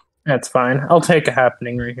roll. That's fine. I'll take a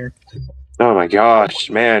happening right here. Oh my gosh,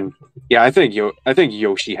 man. Yeah, I think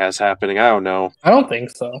Yoshi has happening. I don't know. I don't think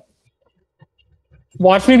so.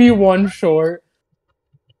 Watch me be one short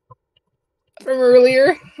from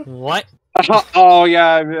earlier. What? Oh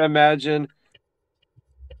yeah, imagine.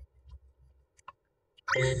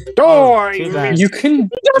 Oh, too bad. You can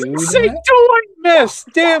do say that. do I miss?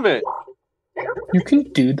 Damn it! You can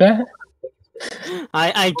do that.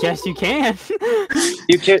 I guess you can.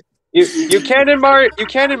 You can in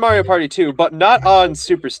Mario Party 2, but not on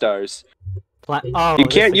Superstars. Oh, You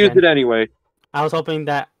this can't use again. it anyway. I was hoping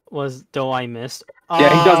that was though I missed. Yeah,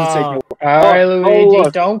 he doesn't say Oh, no. All right, oh, Luigi,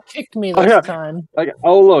 look. don't kick me Oh, this yeah. time. Like,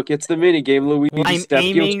 oh look, it's the mini game Luigi I'm stepped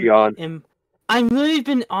aiming. Yoshi on. I'm literally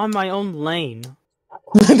been on my own lane.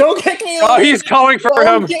 Don't kick me. Oh, he's calling for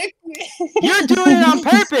Don't him. kick me. You're doing it on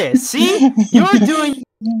purpose. See, you're doing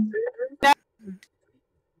that.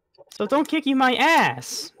 So don't kick you my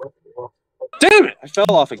ass. Damn it! I fell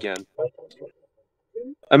off again.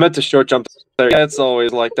 I meant to short jump there. Yeah, it's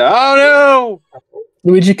always like that. Oh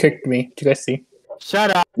Luigi kicked me. Did you guys see?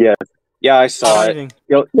 Shut up. no! Yeah, I saw it. Leaving.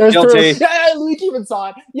 That's true. Guilty. Yeah, Luigi even saw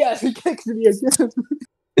it. Yes, he kicked me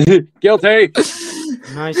again. Guilty.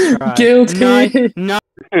 Nice try. Guilty.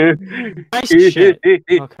 Nice shit.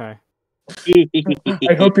 Okay.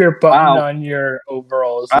 I hope your button Wow. on your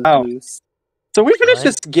overalls Wow. is loose. So we finished Alright.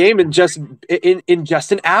 this game in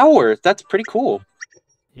just an hour. That's pretty cool.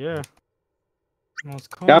 Yeah.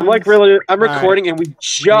 Yeah, I'm like really. I'm Alright. recording, and we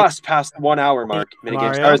just passed the 1 hour mark. Minigame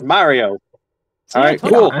Mario? stars Mario. See, I Alright,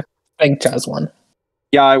 told cool. you. I think Chaz won.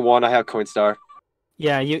 Yeah, I won. I have Coinstar.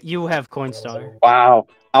 Yeah, you have Coinstar. Wow.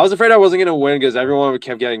 I was afraid I wasn't gonna win because everyone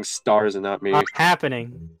kept getting stars and not me.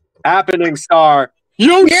 Happening. Happening star.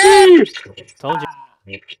 Yoshi! Told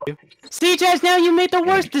you. See, Chaz, now you made the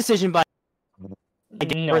worst decision by No.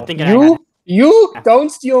 we're thinking I had You don't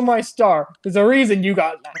steal my star. There's a reason you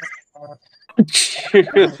got that.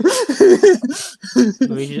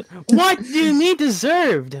 Luigi. What do you mean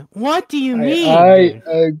deserved? What do you mean? I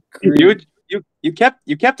agree. you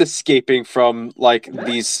kept escaping from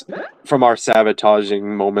from our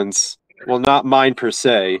sabotaging moments. Well, not mine per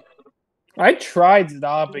se. I tried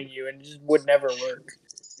stopping you and it just would never work.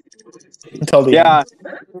 Until the Yeah,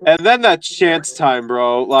 end. and then that chance time,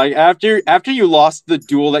 bro. Like after you lost the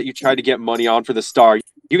duel that you tried to get money on for the star,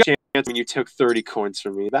 you got a chance when you took 30 coins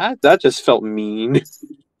from me. That just felt mean.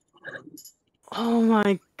 Oh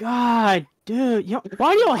my god, dude!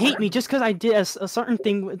 Why do y'all hate me just because I did a certain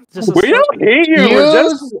thing with just a We don't certain... hate you. You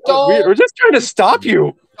We're just trying to stop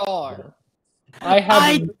you. Star. I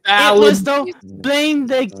have It valid. was though blame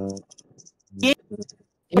the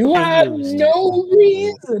You had no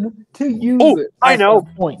reason to use it. I at know.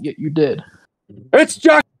 that point, yet you did. It's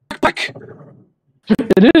Jack Black.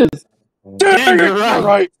 It is. Dang you're it,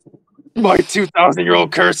 right. My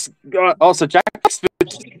 2,000-year-old curse. Also, Jack's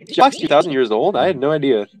 2,000 years old. I had no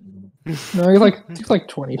idea. No, he's like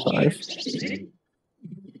 25.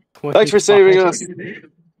 Thanks for saving us.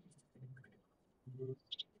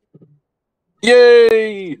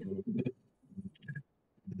 Yay!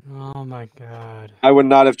 Oh my god. I would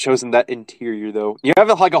not have chosen that interior though. You have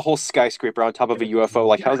like a whole skyscraper on top of a UFO.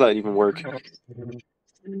 Like, how does that even work?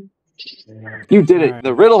 You did it.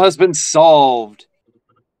 The riddle has been solved.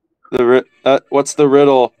 What's the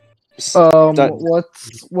riddle?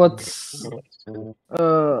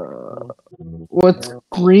 What's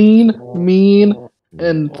green mean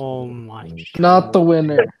and Oh my god. not the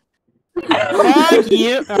winner? Fuck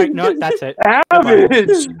you! Alright, no, that's it.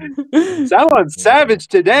 Savage. Someone's savage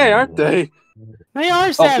today, aren't they? They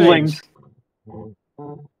are savage.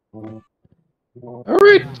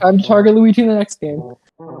 Alright, time to target Luigi in the next game.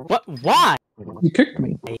 What? Why? You kicked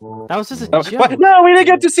me. That was just a Oh, joke. what? No, we didn't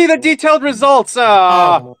get to see the detailed results.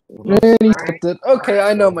 Oh. And he skipped it. Okay,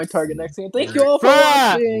 I know my target next game. Thank you all for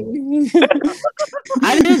Bruh. watching.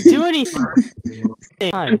 I didn't do anything.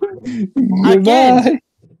 Goodbye.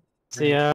 See ya.